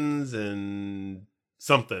captions and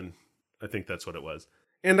something. I think that's what it was.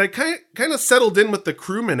 And I kind of settled in with the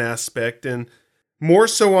crewman aspect and more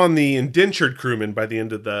so on the indentured crewman by the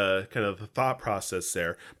end of the kind of the thought process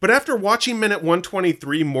there. But after watching minute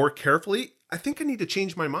 123 more carefully, I think I need to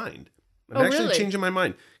change my mind. I'm actually changing my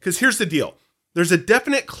mind. Because here's the deal. There's a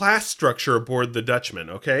definite class structure aboard the Dutchman,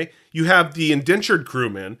 okay? You have the indentured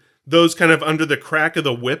crewmen, those kind of under the crack of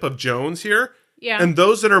the whip of Jones here. Yeah. And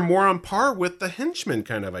those that are more on par with the henchman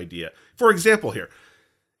kind of idea. For example here,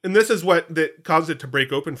 and this is what that caused it to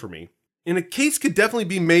break open for me. And a case could definitely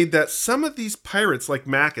be made that some of these pirates, like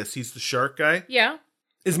Macus, he's the shark guy, Yeah.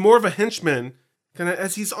 is more of a henchman, kind of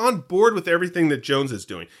as he's on board with everything that Jones is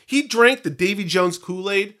doing. He drank the Davy Jones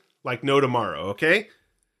Kool-Aid like no tomorrow, okay?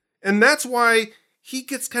 And that's why he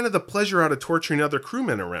gets kind of the pleasure out of torturing other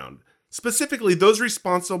crewmen around. Specifically, those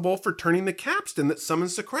responsible for turning the capstan that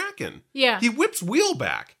summons the Kraken. Yeah. He whips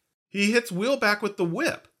Wheelback. He hits Wheelback with the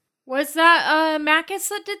whip. Was that Macus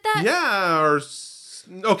that did that? Yeah,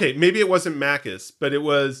 okay, maybe it wasn't Macus, but it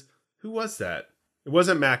was... Who was that? It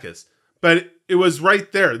wasn't Macus. But it was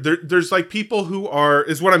right there. There's like people who are...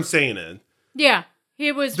 Is what I'm saying, Ed. Yeah.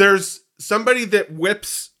 He was... There's somebody that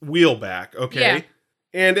whips Wheelback, okay? Yeah.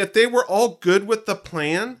 And if they were all good with the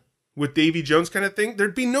plan... with Davy Jones kind of thing,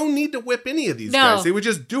 there'd be no need to whip any of these guys. They would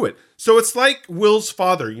just do it. So it's like Will's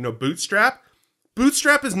father, Bootstrap.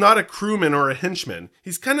 Bootstrap is not a crewman or a henchman.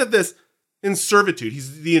 He's kind of this in servitude.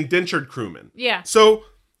 He's the indentured crewman. Yeah. So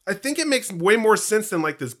I think it makes way more sense than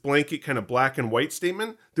like this blanket kind of black and white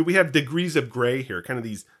statement that we have degrees of gray here, kind of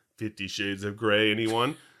these 50 shades of gray,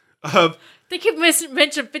 anyone? They keep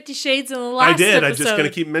mentioning 50 Shades in the last I did. episode. I'm just going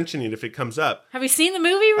to keep mentioning it if it comes up. Have you seen the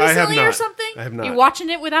movie recently I have not. or something? I have not. You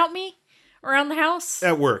watching it without me around the house?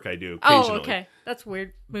 At work, I do. Occasionally. Oh, okay. That's a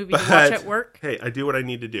weird movie to watch at work. Hey, I do what I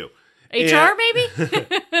need to do. HR, maybe?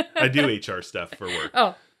 I do HR stuff for work.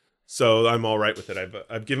 Oh. So I'm all right with it.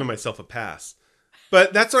 I've given myself a pass.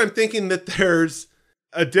 But that's what I'm thinking, that there's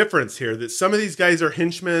a difference here, that some of these guys are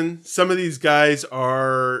henchmen, some of these guys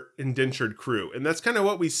are indentured crew. And that's kind of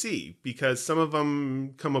what we see, because some of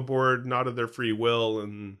them come aboard not of their free will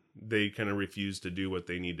and they kind of refuse to do what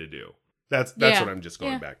they need to do. That's what I'm just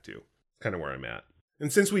going back to, kind of where I'm at.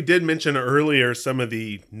 And since we did mention earlier some of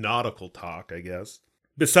the nautical talk, I guess,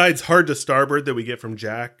 besides hard to starboard that we get from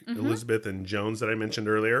Jack, Elizabeth, and Jones that I mentioned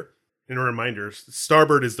earlier, and a reminder,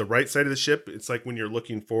 starboard is the right side of the ship. It's like when you're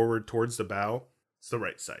looking forward towards the bow, it's the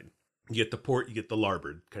right side. You get the port, you get the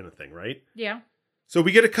larboard kind of thing, right? Yeah. So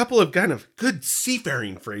we get a couple of kind of good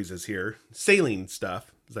seafaring phrases here, sailing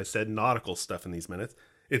stuff, as I said, nautical stuff in these minutes.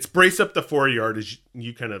 It's brace up the foreyard, as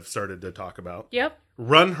you kind of started to talk about. Yep.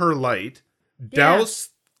 Run her light. Douse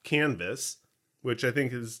canvas, which I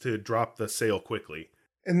think is to drop the sail quickly.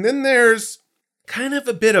 And then there's kind of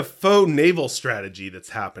a bit of faux naval strategy that's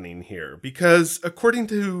happening here, because according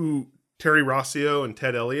to Terry Rossio and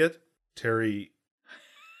Ted Elliott, Ted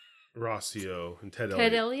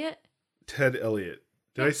Elliott.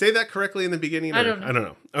 Did I say that correctly in the beginning? I don't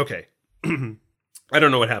know. Okay. I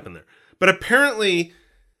don't know what happened there. But apparently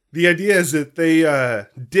the idea is that they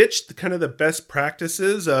ditched kind of the best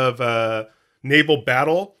practices of naval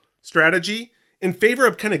battle strategy in favor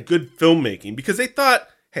of kind of good filmmaking, because they thought,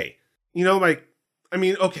 hey,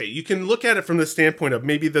 okay, you can look at it from the standpoint of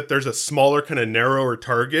maybe that there's a smaller, kind of narrower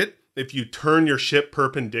target if you turn your ship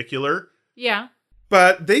perpendicular. Yeah.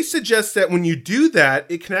 But they suggest that when you do that,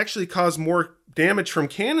 it can actually cause more damage from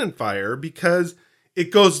cannon fire because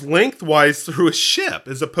it goes lengthwise through a ship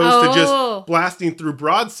as opposed to just blasting through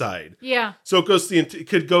broadside. Yeah. So it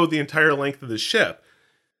could go the entire length of the ship.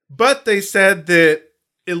 But they said that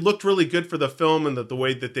it looked really good for the film, and that the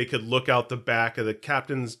way that they could look out the back of the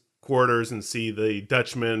captain's quarters and see the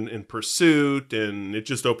Dutchman in pursuit, and it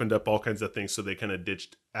just opened up all kinds of things, so they kind of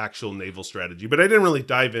ditched actual naval strategy. But I didn't really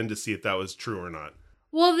dive in to see if that was true or not.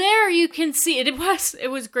 Well, there you can see it. It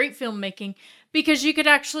was great filmmaking, because you could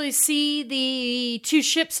actually see the two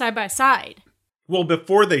ships side by side. Well,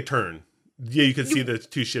 before they turn, you could see the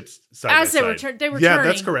two ships side by side. They were turning. Yeah,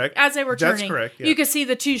 that's correct. As they were turning. That's correct. Yeah. You could see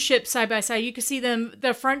the two ships side by side. You could see them,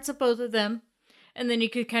 the fronts of both of them, and then you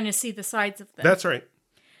could kind of see the sides of them. That's right.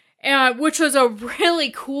 Which was a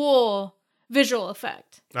really cool visual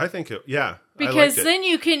effect. I think yeah. Because then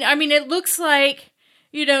you can, it looks like,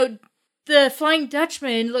 the Flying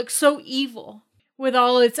Dutchman looks so evil with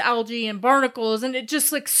all its algae and barnacles, and it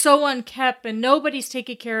just looks so unkept, and nobody's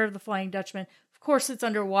taking care of the Flying Dutchman. Of course, it's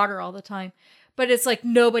underwater all the time, but it's like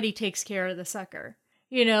nobody takes care of the sucker,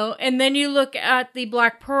 And then you look at the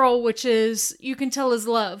Black Pearl, which you can tell is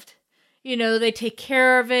loved. They take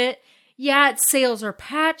care of it. Yeah, its sails are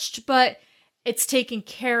patched, but it's taken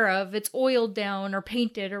care of. It's oiled down or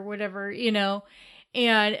painted or whatever,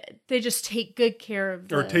 and they just take good care of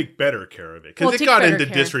it. Or take better care of it. Because it got into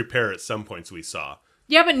disrepair at some points we saw.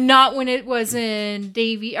 Yeah, but not when it was in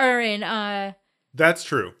That's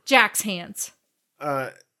true. Jack's hands.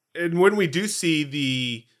 And when we do see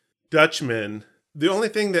the Dutchman, the only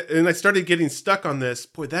thing and I started getting stuck on this,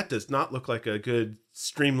 boy, that does not look like a good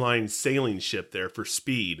streamlined sailing ship there for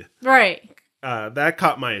speed. Right. That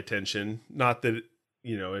caught my attention. Not that,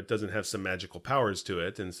 it doesn't have some magical powers to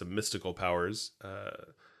it and some mystical powers,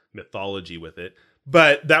 mythology with it.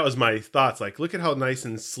 But that was my thoughts. Like, look at how nice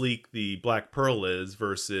and sleek the Black Pearl is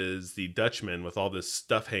versus the Dutchman with all this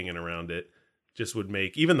stuff hanging around it. Just would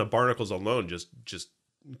make, even the barnacles alone, just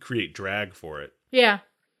create drag for it. Yeah.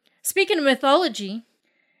 Speaking of mythology,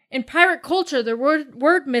 in pirate culture, the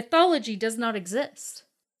word mythology does not exist.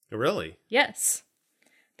 Really? Yes.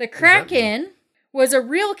 The does that Kraken was a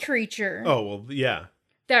real creature Oh, well, yeah.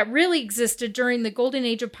 that really existed during the golden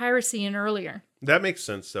age of piracy and earlier. That makes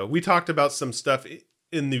sense, though. We talked about some stuff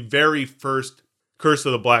in the very first Curse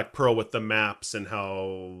of the Black Pearl with the maps and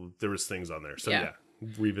how there was things on there. So, yeah,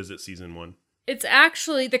 revisit season 1. It's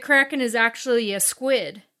actually, the Kraken is actually a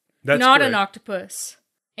squid, That's not correct. an octopus.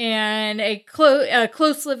 And a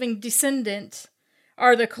close living descendant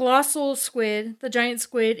are the colossal squid, the giant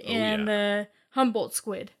squid, and the Humboldt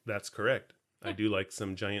squid. That's correct. I do like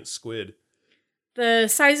some giant squid. The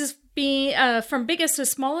sizes being from biggest to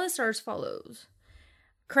smallest are as follows.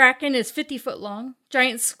 Kraken is 50 foot long.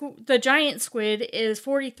 The giant squid is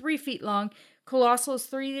 43 feet long. Colossal is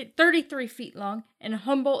 33 feet long. And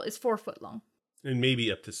Humboldt is 4 foot long. And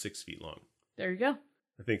maybe up to 6 feet long. There you go.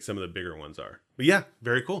 I think some of the bigger ones are. But yeah,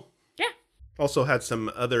 very cool. Yeah. Also had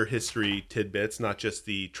some other history tidbits, not just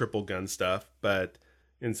the triple gun stuff, but,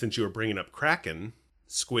 and since you were bringing up Kraken,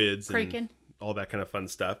 squids, and all that kind of fun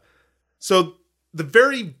stuff. So the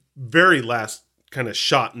very, very last kind of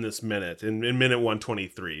shot in this minute, in minute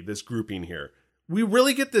 123, this grouping here, we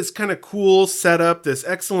really get this kind of cool setup, this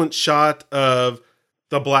excellent shot of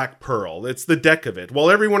the Black Pearl. It's the deck of it,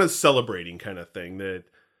 while everyone is celebrating kind of thing, that,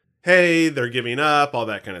 hey, they're giving up, all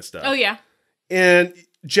that kind of stuff. Oh, yeah. And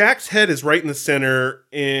Jack's head is right in the center,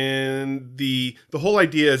 and the whole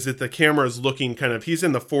idea is that the camera is looking kind of, he's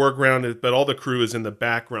in the foreground, but all the crew is in the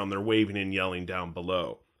background. They're waving and yelling down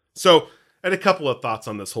below. So I had a couple of thoughts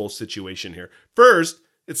on this whole situation here. First,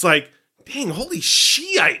 it's like, dang, holy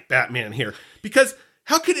Shiite Batman here. Because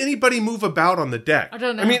how could anybody move about on the deck? I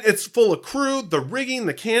don't know. I mean, it's full of crew, the rigging,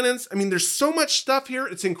 the cannons. I mean, there's so much stuff here.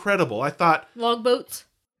 It's incredible. I thought... Longboats.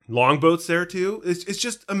 Longboats there too. It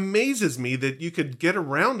just amazes me that you could get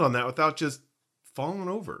around on that without just falling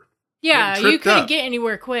over. Yeah, you couldn't up. get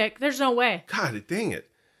anywhere quick. There's no way. God dang it.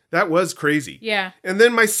 That was crazy. Yeah. And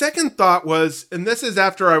then my second thought was, and this is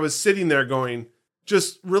after I was sitting there going,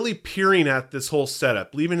 just really peering at this whole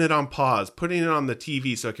setup, leaving it on pause, putting it on the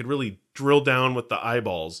TV so I could really drill down with the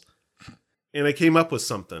eyeballs. And I came up with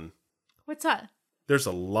something. What's that? There's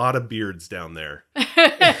a lot of beards down there.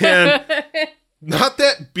 And not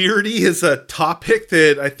that beardy is a topic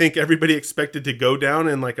that I think everybody expected to go down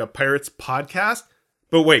in like a Pirates podcast.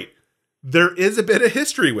 But wait, there is a bit of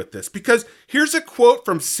history with this, because here's a quote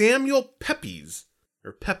from Samuel Pepys,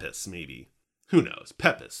 or Pepys maybe. Who knows?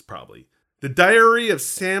 Pepys probably. The Diary of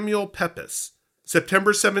Samuel Pepys,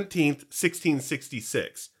 September 17th,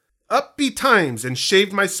 1666. Up betimes and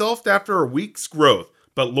shaved myself after a week's growth.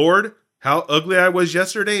 But Lord, how ugly I was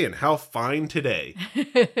yesterday and how fine today.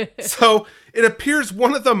 So it appears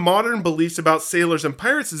one of the modern beliefs about sailors and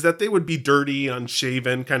pirates is that they would be dirty,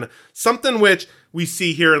 unshaven, kind of something which we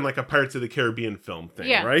see here in like a Pirates of the Caribbean film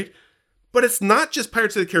thing, right? But it's not just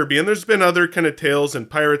Pirates of the Caribbean. There's been other kind of tales and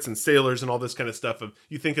pirates and sailors and all this kind of stuff. Of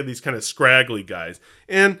you think of these kind of scraggly guys.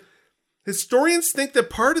 And historians think that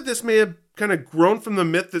part of this may have kind of grown from the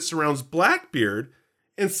myth that surrounds Blackbeard.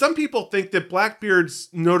 And some people think that Blackbeard's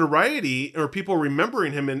notoriety, or people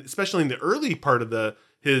remembering him, and especially in the early part of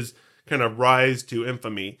his kind of rise to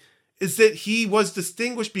infamy, is that he was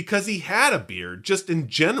distinguished because he had a beard, just in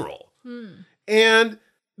general. And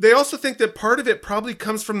they also think that part of it probably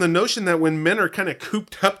comes from the notion that when men are kind of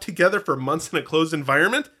cooped up together for months in a closed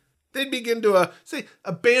environment, they'd begin to,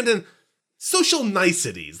 abandon social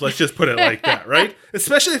niceties. Let's just put it like that, right?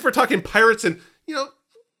 Especially if we're talking pirates and,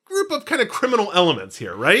 group of kind of criminal elements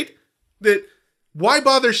here, right? That why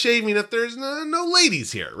bother shaving if there's no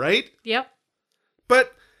ladies here, right? Yep.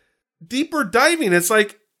 But deeper diving, it's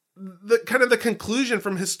like the kind of the conclusion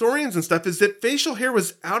from historians and stuff is that facial hair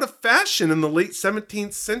was out of fashion in the late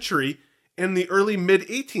 17th century and the early mid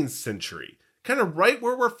 18th century. Kind of right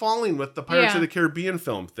where we're falling with the Pirates of the Caribbean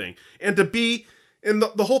film thing. And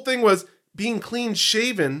the whole thing was being clean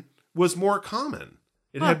shaven was more common.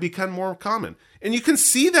 It had become more common. And you can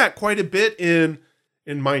see that quite a bit in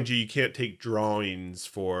mind you can't take drawings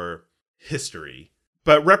for history,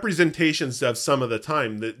 but representations of some of the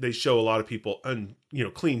time that they show a lot of people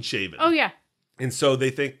clean shaven. Oh, yeah. And so they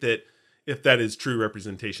think that if that is true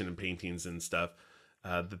representation in paintings and stuff,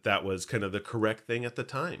 that was kind of the correct thing at the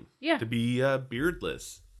time. Yeah. To be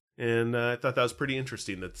beardless. And I thought that was pretty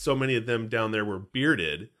interesting that so many of them down there were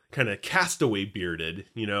bearded, kind of castaway bearded,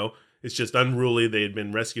 It's just unruly. They had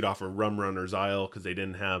been rescued off of Rum Runner's Isle because they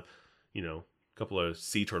didn't have, a couple of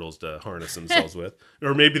sea turtles to harness themselves with.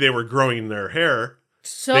 Or maybe they were growing their hair.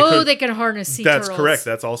 So they could harness sea turtles. That's correct.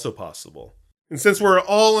 That's also possible. And since we're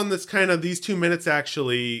all in this kind of these 2 minutes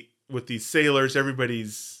actually with these sailors,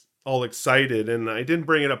 everybody's all excited, and I didn't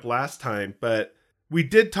bring it up last time, but we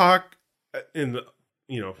did talk in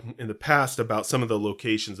the past about some of the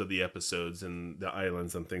locations of the episodes and the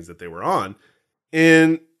islands and things that they were on.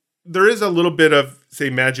 And there is a little bit of, say,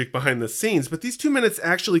 magic behind the scenes, but these 2 minutes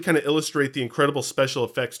actually kind of illustrate the incredible special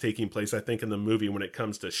effects taking place, I think, in the movie when it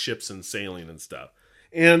comes to ships and sailing and stuff.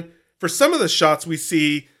 And for some of the shots we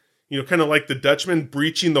see, kind of like the Dutchman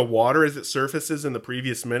breaching the water as it surfaces in the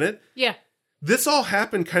previous minute. Yeah. This all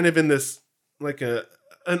happened kind of in this, like an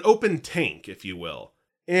open tank, if you will.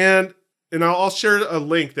 And I'll share a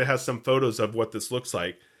link that has some photos of what this looks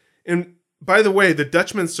like. And by the way, the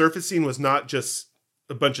Dutchman surfacing was not just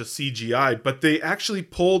a bunch of CGI, but they actually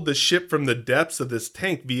pulled the ship from the depths of this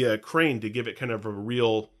tank via a crane to give it kind of a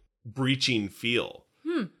real breaching feel.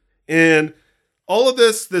 And all of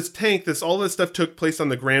this tank, all this stuff took place on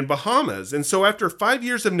the Grand Bahamas. And so after 5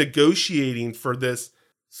 years of negotiating for this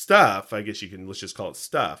stuff, I guess let's just call it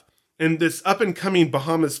stuff, and this up and coming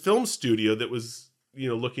Bahamas film studio that was,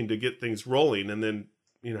 looking to get things rolling and then,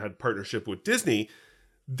 had partnership with Disney,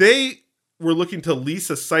 they were looking to lease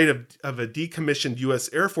a site of a decommissioned U.S.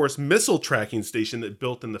 Air Force missile tracking station that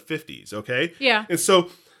built in the 50s, okay? Yeah. And so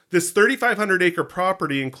this 3,500 acre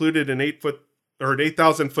property included an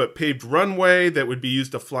 8,000 foot paved runway that would be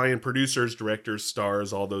used to fly in producers, directors,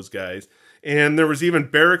 stars, all those guys. And there was even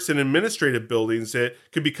barracks and administrative buildings that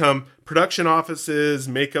could become production offices,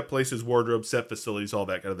 makeup places, wardrobe, set facilities, all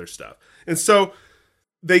that kind of other stuff. And so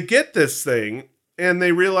they get this thing and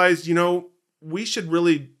they realize, we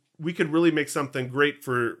could really make something great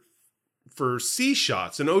for sea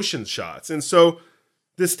shots and ocean shots. And so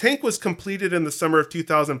this tank was completed in the summer of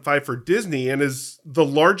 2005 for Disney and is the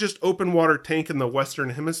largest open water tank in the Western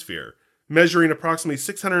Hemisphere, measuring approximately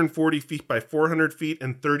 640 feet by 400 feet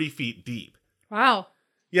and 30 feet deep. Wow.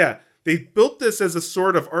 Yeah, they built this as a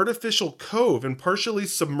sort of artificial cove and partially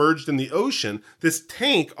submerged in the ocean. This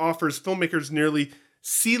tank offers filmmakers nearly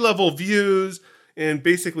sea level views, and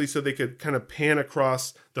basically so they could kind of pan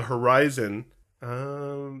across the horizon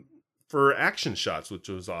for action shots, which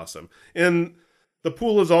was awesome. And the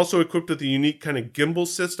pool is also equipped with a unique kind of gimbal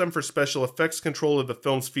system for special effects control of the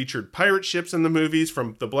film's featured pirate ships in the movies,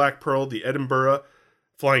 from the Black Pearl, the Edinburgh,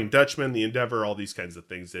 Flying Dutchman, the Endeavour, all these kinds of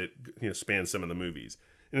things that span some of the movies.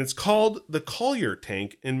 And it's called the Collier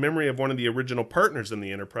tank in memory of one of the original partners in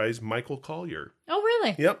the Enterprise, Michael Collier. Oh,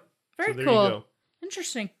 really? Yep. Very so there cool. You go.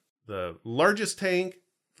 Interesting. The largest tank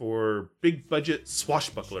for big budget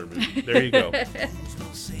swashbuckler movie. There you go.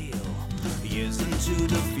 Years into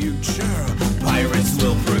the future, pirates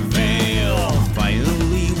will prevail.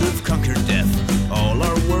 Finally, we've conquered death. All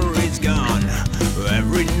our worries gone.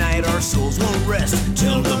 Every night our souls will rest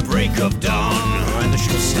till the break of dawn. And the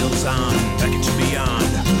ship sails on, back into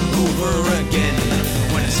beyond. Over again,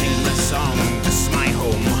 when I sing this song, this is my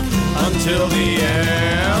home. Until the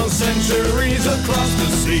end, centuries across the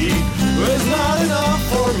sea, there's not enough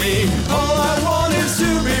for me. All I want is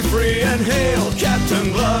to be free and hail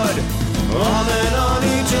Captain Blood. On and on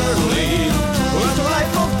eternally, with the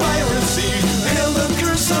life of piracy. Hail the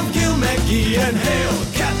curse of Gilmekki and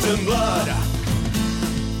hail Captain Blood.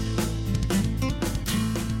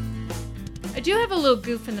 I do have a little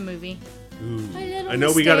goof in the movie. Ooh. A little I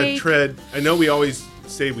know we gotta mistake. tread. I know we always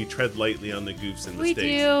say we tread lightly on the goofs and We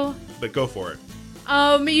mistakes. do. But go for it.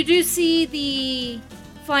 You do see the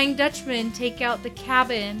Flying Dutchman take out the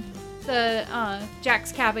cabin, the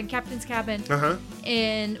Jack's cabin, Captain's cabin, Uh-huh.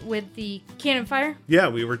 and with the cannon fire. Yeah,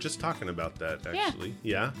 we were just talking about that, actually.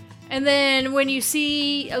 Yeah. And then when you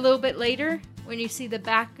see a little bit later, when you see the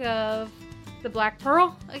back of the Black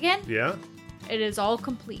Pearl again, Yeah? it is all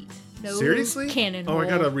complete. No Seriously? cannon Oh, I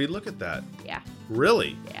hole. gotta relook at that. Yeah,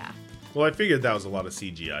 Really? yeah, Well, I figured that was a lot of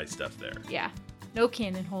CGI stuff there. yeah. No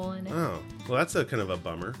cannon hole in it. Oh, well, that's a kind of a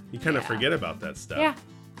bummer. You kind of Yeah. forget about that stuff. Yeah.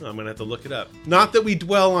 Oh, I'm gonna have to look it up. Not that we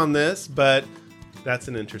dwell on this, but that's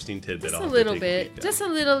an interesting tidbit. Just I'll a have to little take bit. peek at. Just a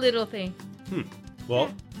little thing.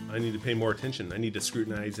 Well, I need to pay more attention. I need to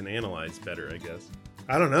scrutinize and analyze better, I guess.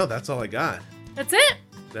 I don't know. That's all I got. That's it?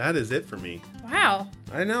 That is it for me. Wow.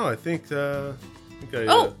 I know. I think I.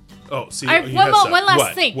 See. I, you one, have more, some. one last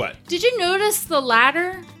What? thing. What? Did you notice the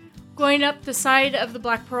ladder going up the side of the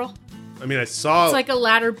Black Pearl? I mean, I saw. It's like a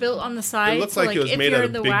ladder built on the side. It looks so like it was if made you're out in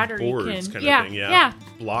of the big ladder, boards you can. kind of Yeah, thing. Yeah. yeah.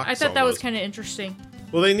 Blocks. I thought that was almost. kind of interesting.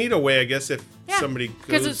 Well, they need a way, I guess, if Yeah, somebody 'cause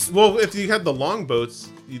goes. it's- Well, if you had the longboats,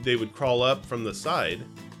 they would crawl up from the side.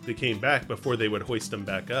 They came back before they would hoist them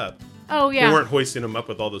back up. Oh yeah. They weren't hoisting them up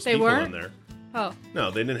with all those They people weren't? in there. Oh.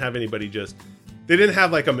 No, they didn't have anybody just. They didn't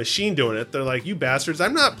have like a machine doing it. They're like, you bastards,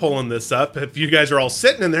 I'm not pulling this up. If you guys are all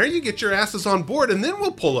sitting in there, you get your asses on board and then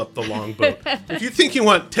we'll pull up the longboat. If you think you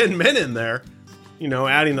want 10 men in there,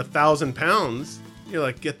 adding 1,000 pounds, you're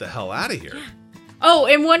like, get the hell out of here. Oh,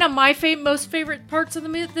 and one of my most favorite parts of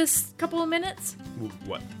this couple of minutes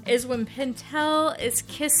What? is when Pentel is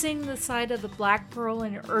kissing the side of the Black Pearl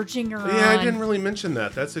and urging her on. Yeah, I didn't really mention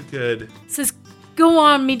that. That's a good... Says, go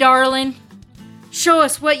on, me darling. Show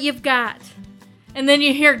us what you've got. And then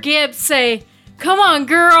you hear Gibbs say, come on,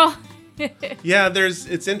 girl. Yeah,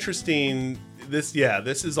 it's interesting. This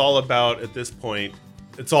is all about, at this point,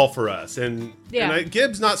 it's all for us. And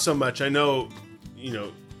Gibbs, not so much. I know,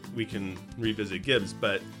 we can revisit Gibbs,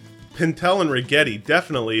 but Pentel and Ragetti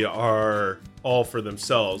definitely are all for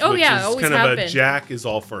themselves. Oh, which yeah, is always kind have of a been. Jack is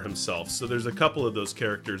all for himself. So there's a couple of those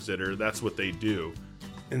characters that's what they do.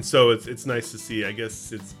 And so it's nice to see. I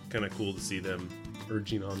guess it's kind of cool to see them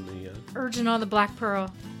urging on the Black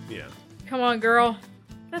Pearl. Yeah. Come on, girl.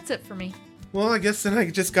 That's it for me. Well, I guess then I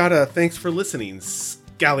just gotta thanks for listening,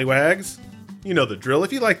 scallywags. You know the drill.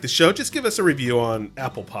 If you like the show, just give us a review on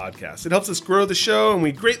Apple Podcasts. It helps us grow the show, and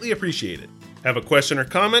we greatly appreciate it. Have a question or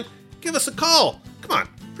comment? Give us a call. Come on,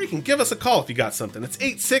 freaking give us a call if you got something. It's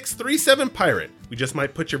 8637-PIRATE. We just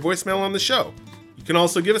might put your voicemail on the show. You can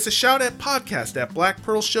also give us a shout at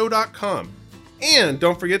podcast@blackpearlshow.com. And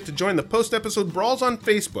don't forget to join the post-episode brawls on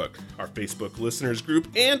Facebook, our Facebook listeners group,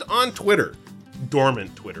 and on Twitter.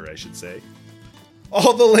 Dormant Twitter, I should say.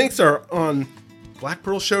 All the links are on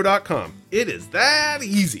blackpearlshow.com. It is that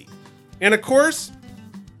easy. And of course,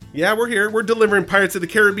 we're here. We're delivering Pirates of the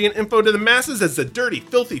Caribbean info to the masses as the dirty,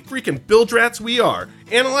 filthy, freaking bilgedrats we are.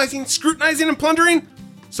 Analyzing, scrutinizing, and plundering.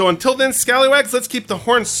 So until then, scallywags, let's keep the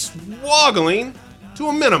horn swoggling to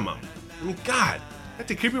a minimum. I mean, God, I have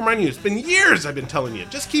to keep reminding you, it's been years I've been telling you.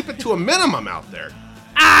 Just keep it to a minimum out there.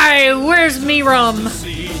 Aye, where's me rum?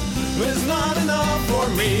 It's not enough for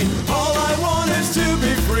me. All I want is to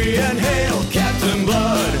be free and hail Captain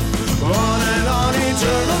Blood. On and on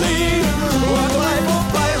eternally. What life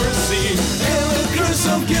of piracy. Hail the curse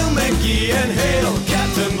of Gilmekey and hail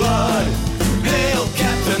Captain Blood. Hail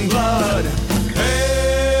Captain Blood.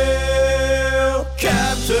 Hail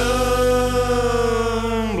Captain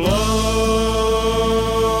Blood.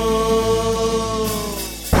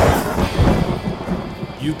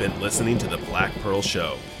 You've been listening to The Black Pearl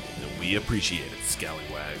Show. We appreciate it,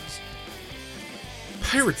 scallywags.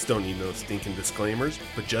 Pirates don't need no stinking disclaimers,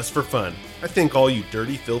 but just for fun, I think all you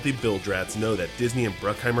dirty, filthy bilgedrats know that Disney and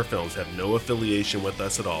Bruckheimer Films have no affiliation with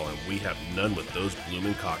us at all, and we have none with those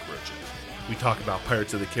bloomin' cockroaches. We talk about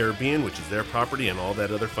Pirates of the Caribbean, which is their property, and all that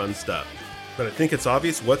other fun stuff. But I think it's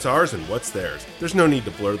obvious what's ours and what's theirs. There's no need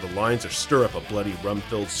to blur the lines or stir up a bloody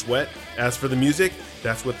rum-filled sweat. As for the music,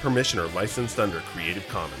 that's with permission or licensed under Creative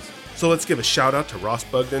Commons. So let's give a shout out to Ross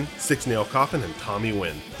Bugden, Six Nail Coffin, and Tommy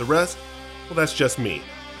Wynn. The rest? Well, that's just me.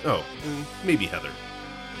 Oh, maybe Heather.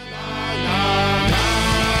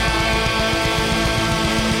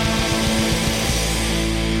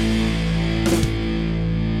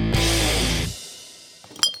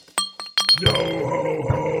 Yo ho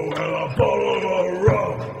ho and a bottle of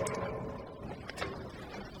rum.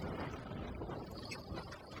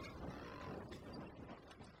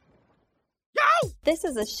 This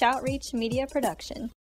is a Shoutreach Media production.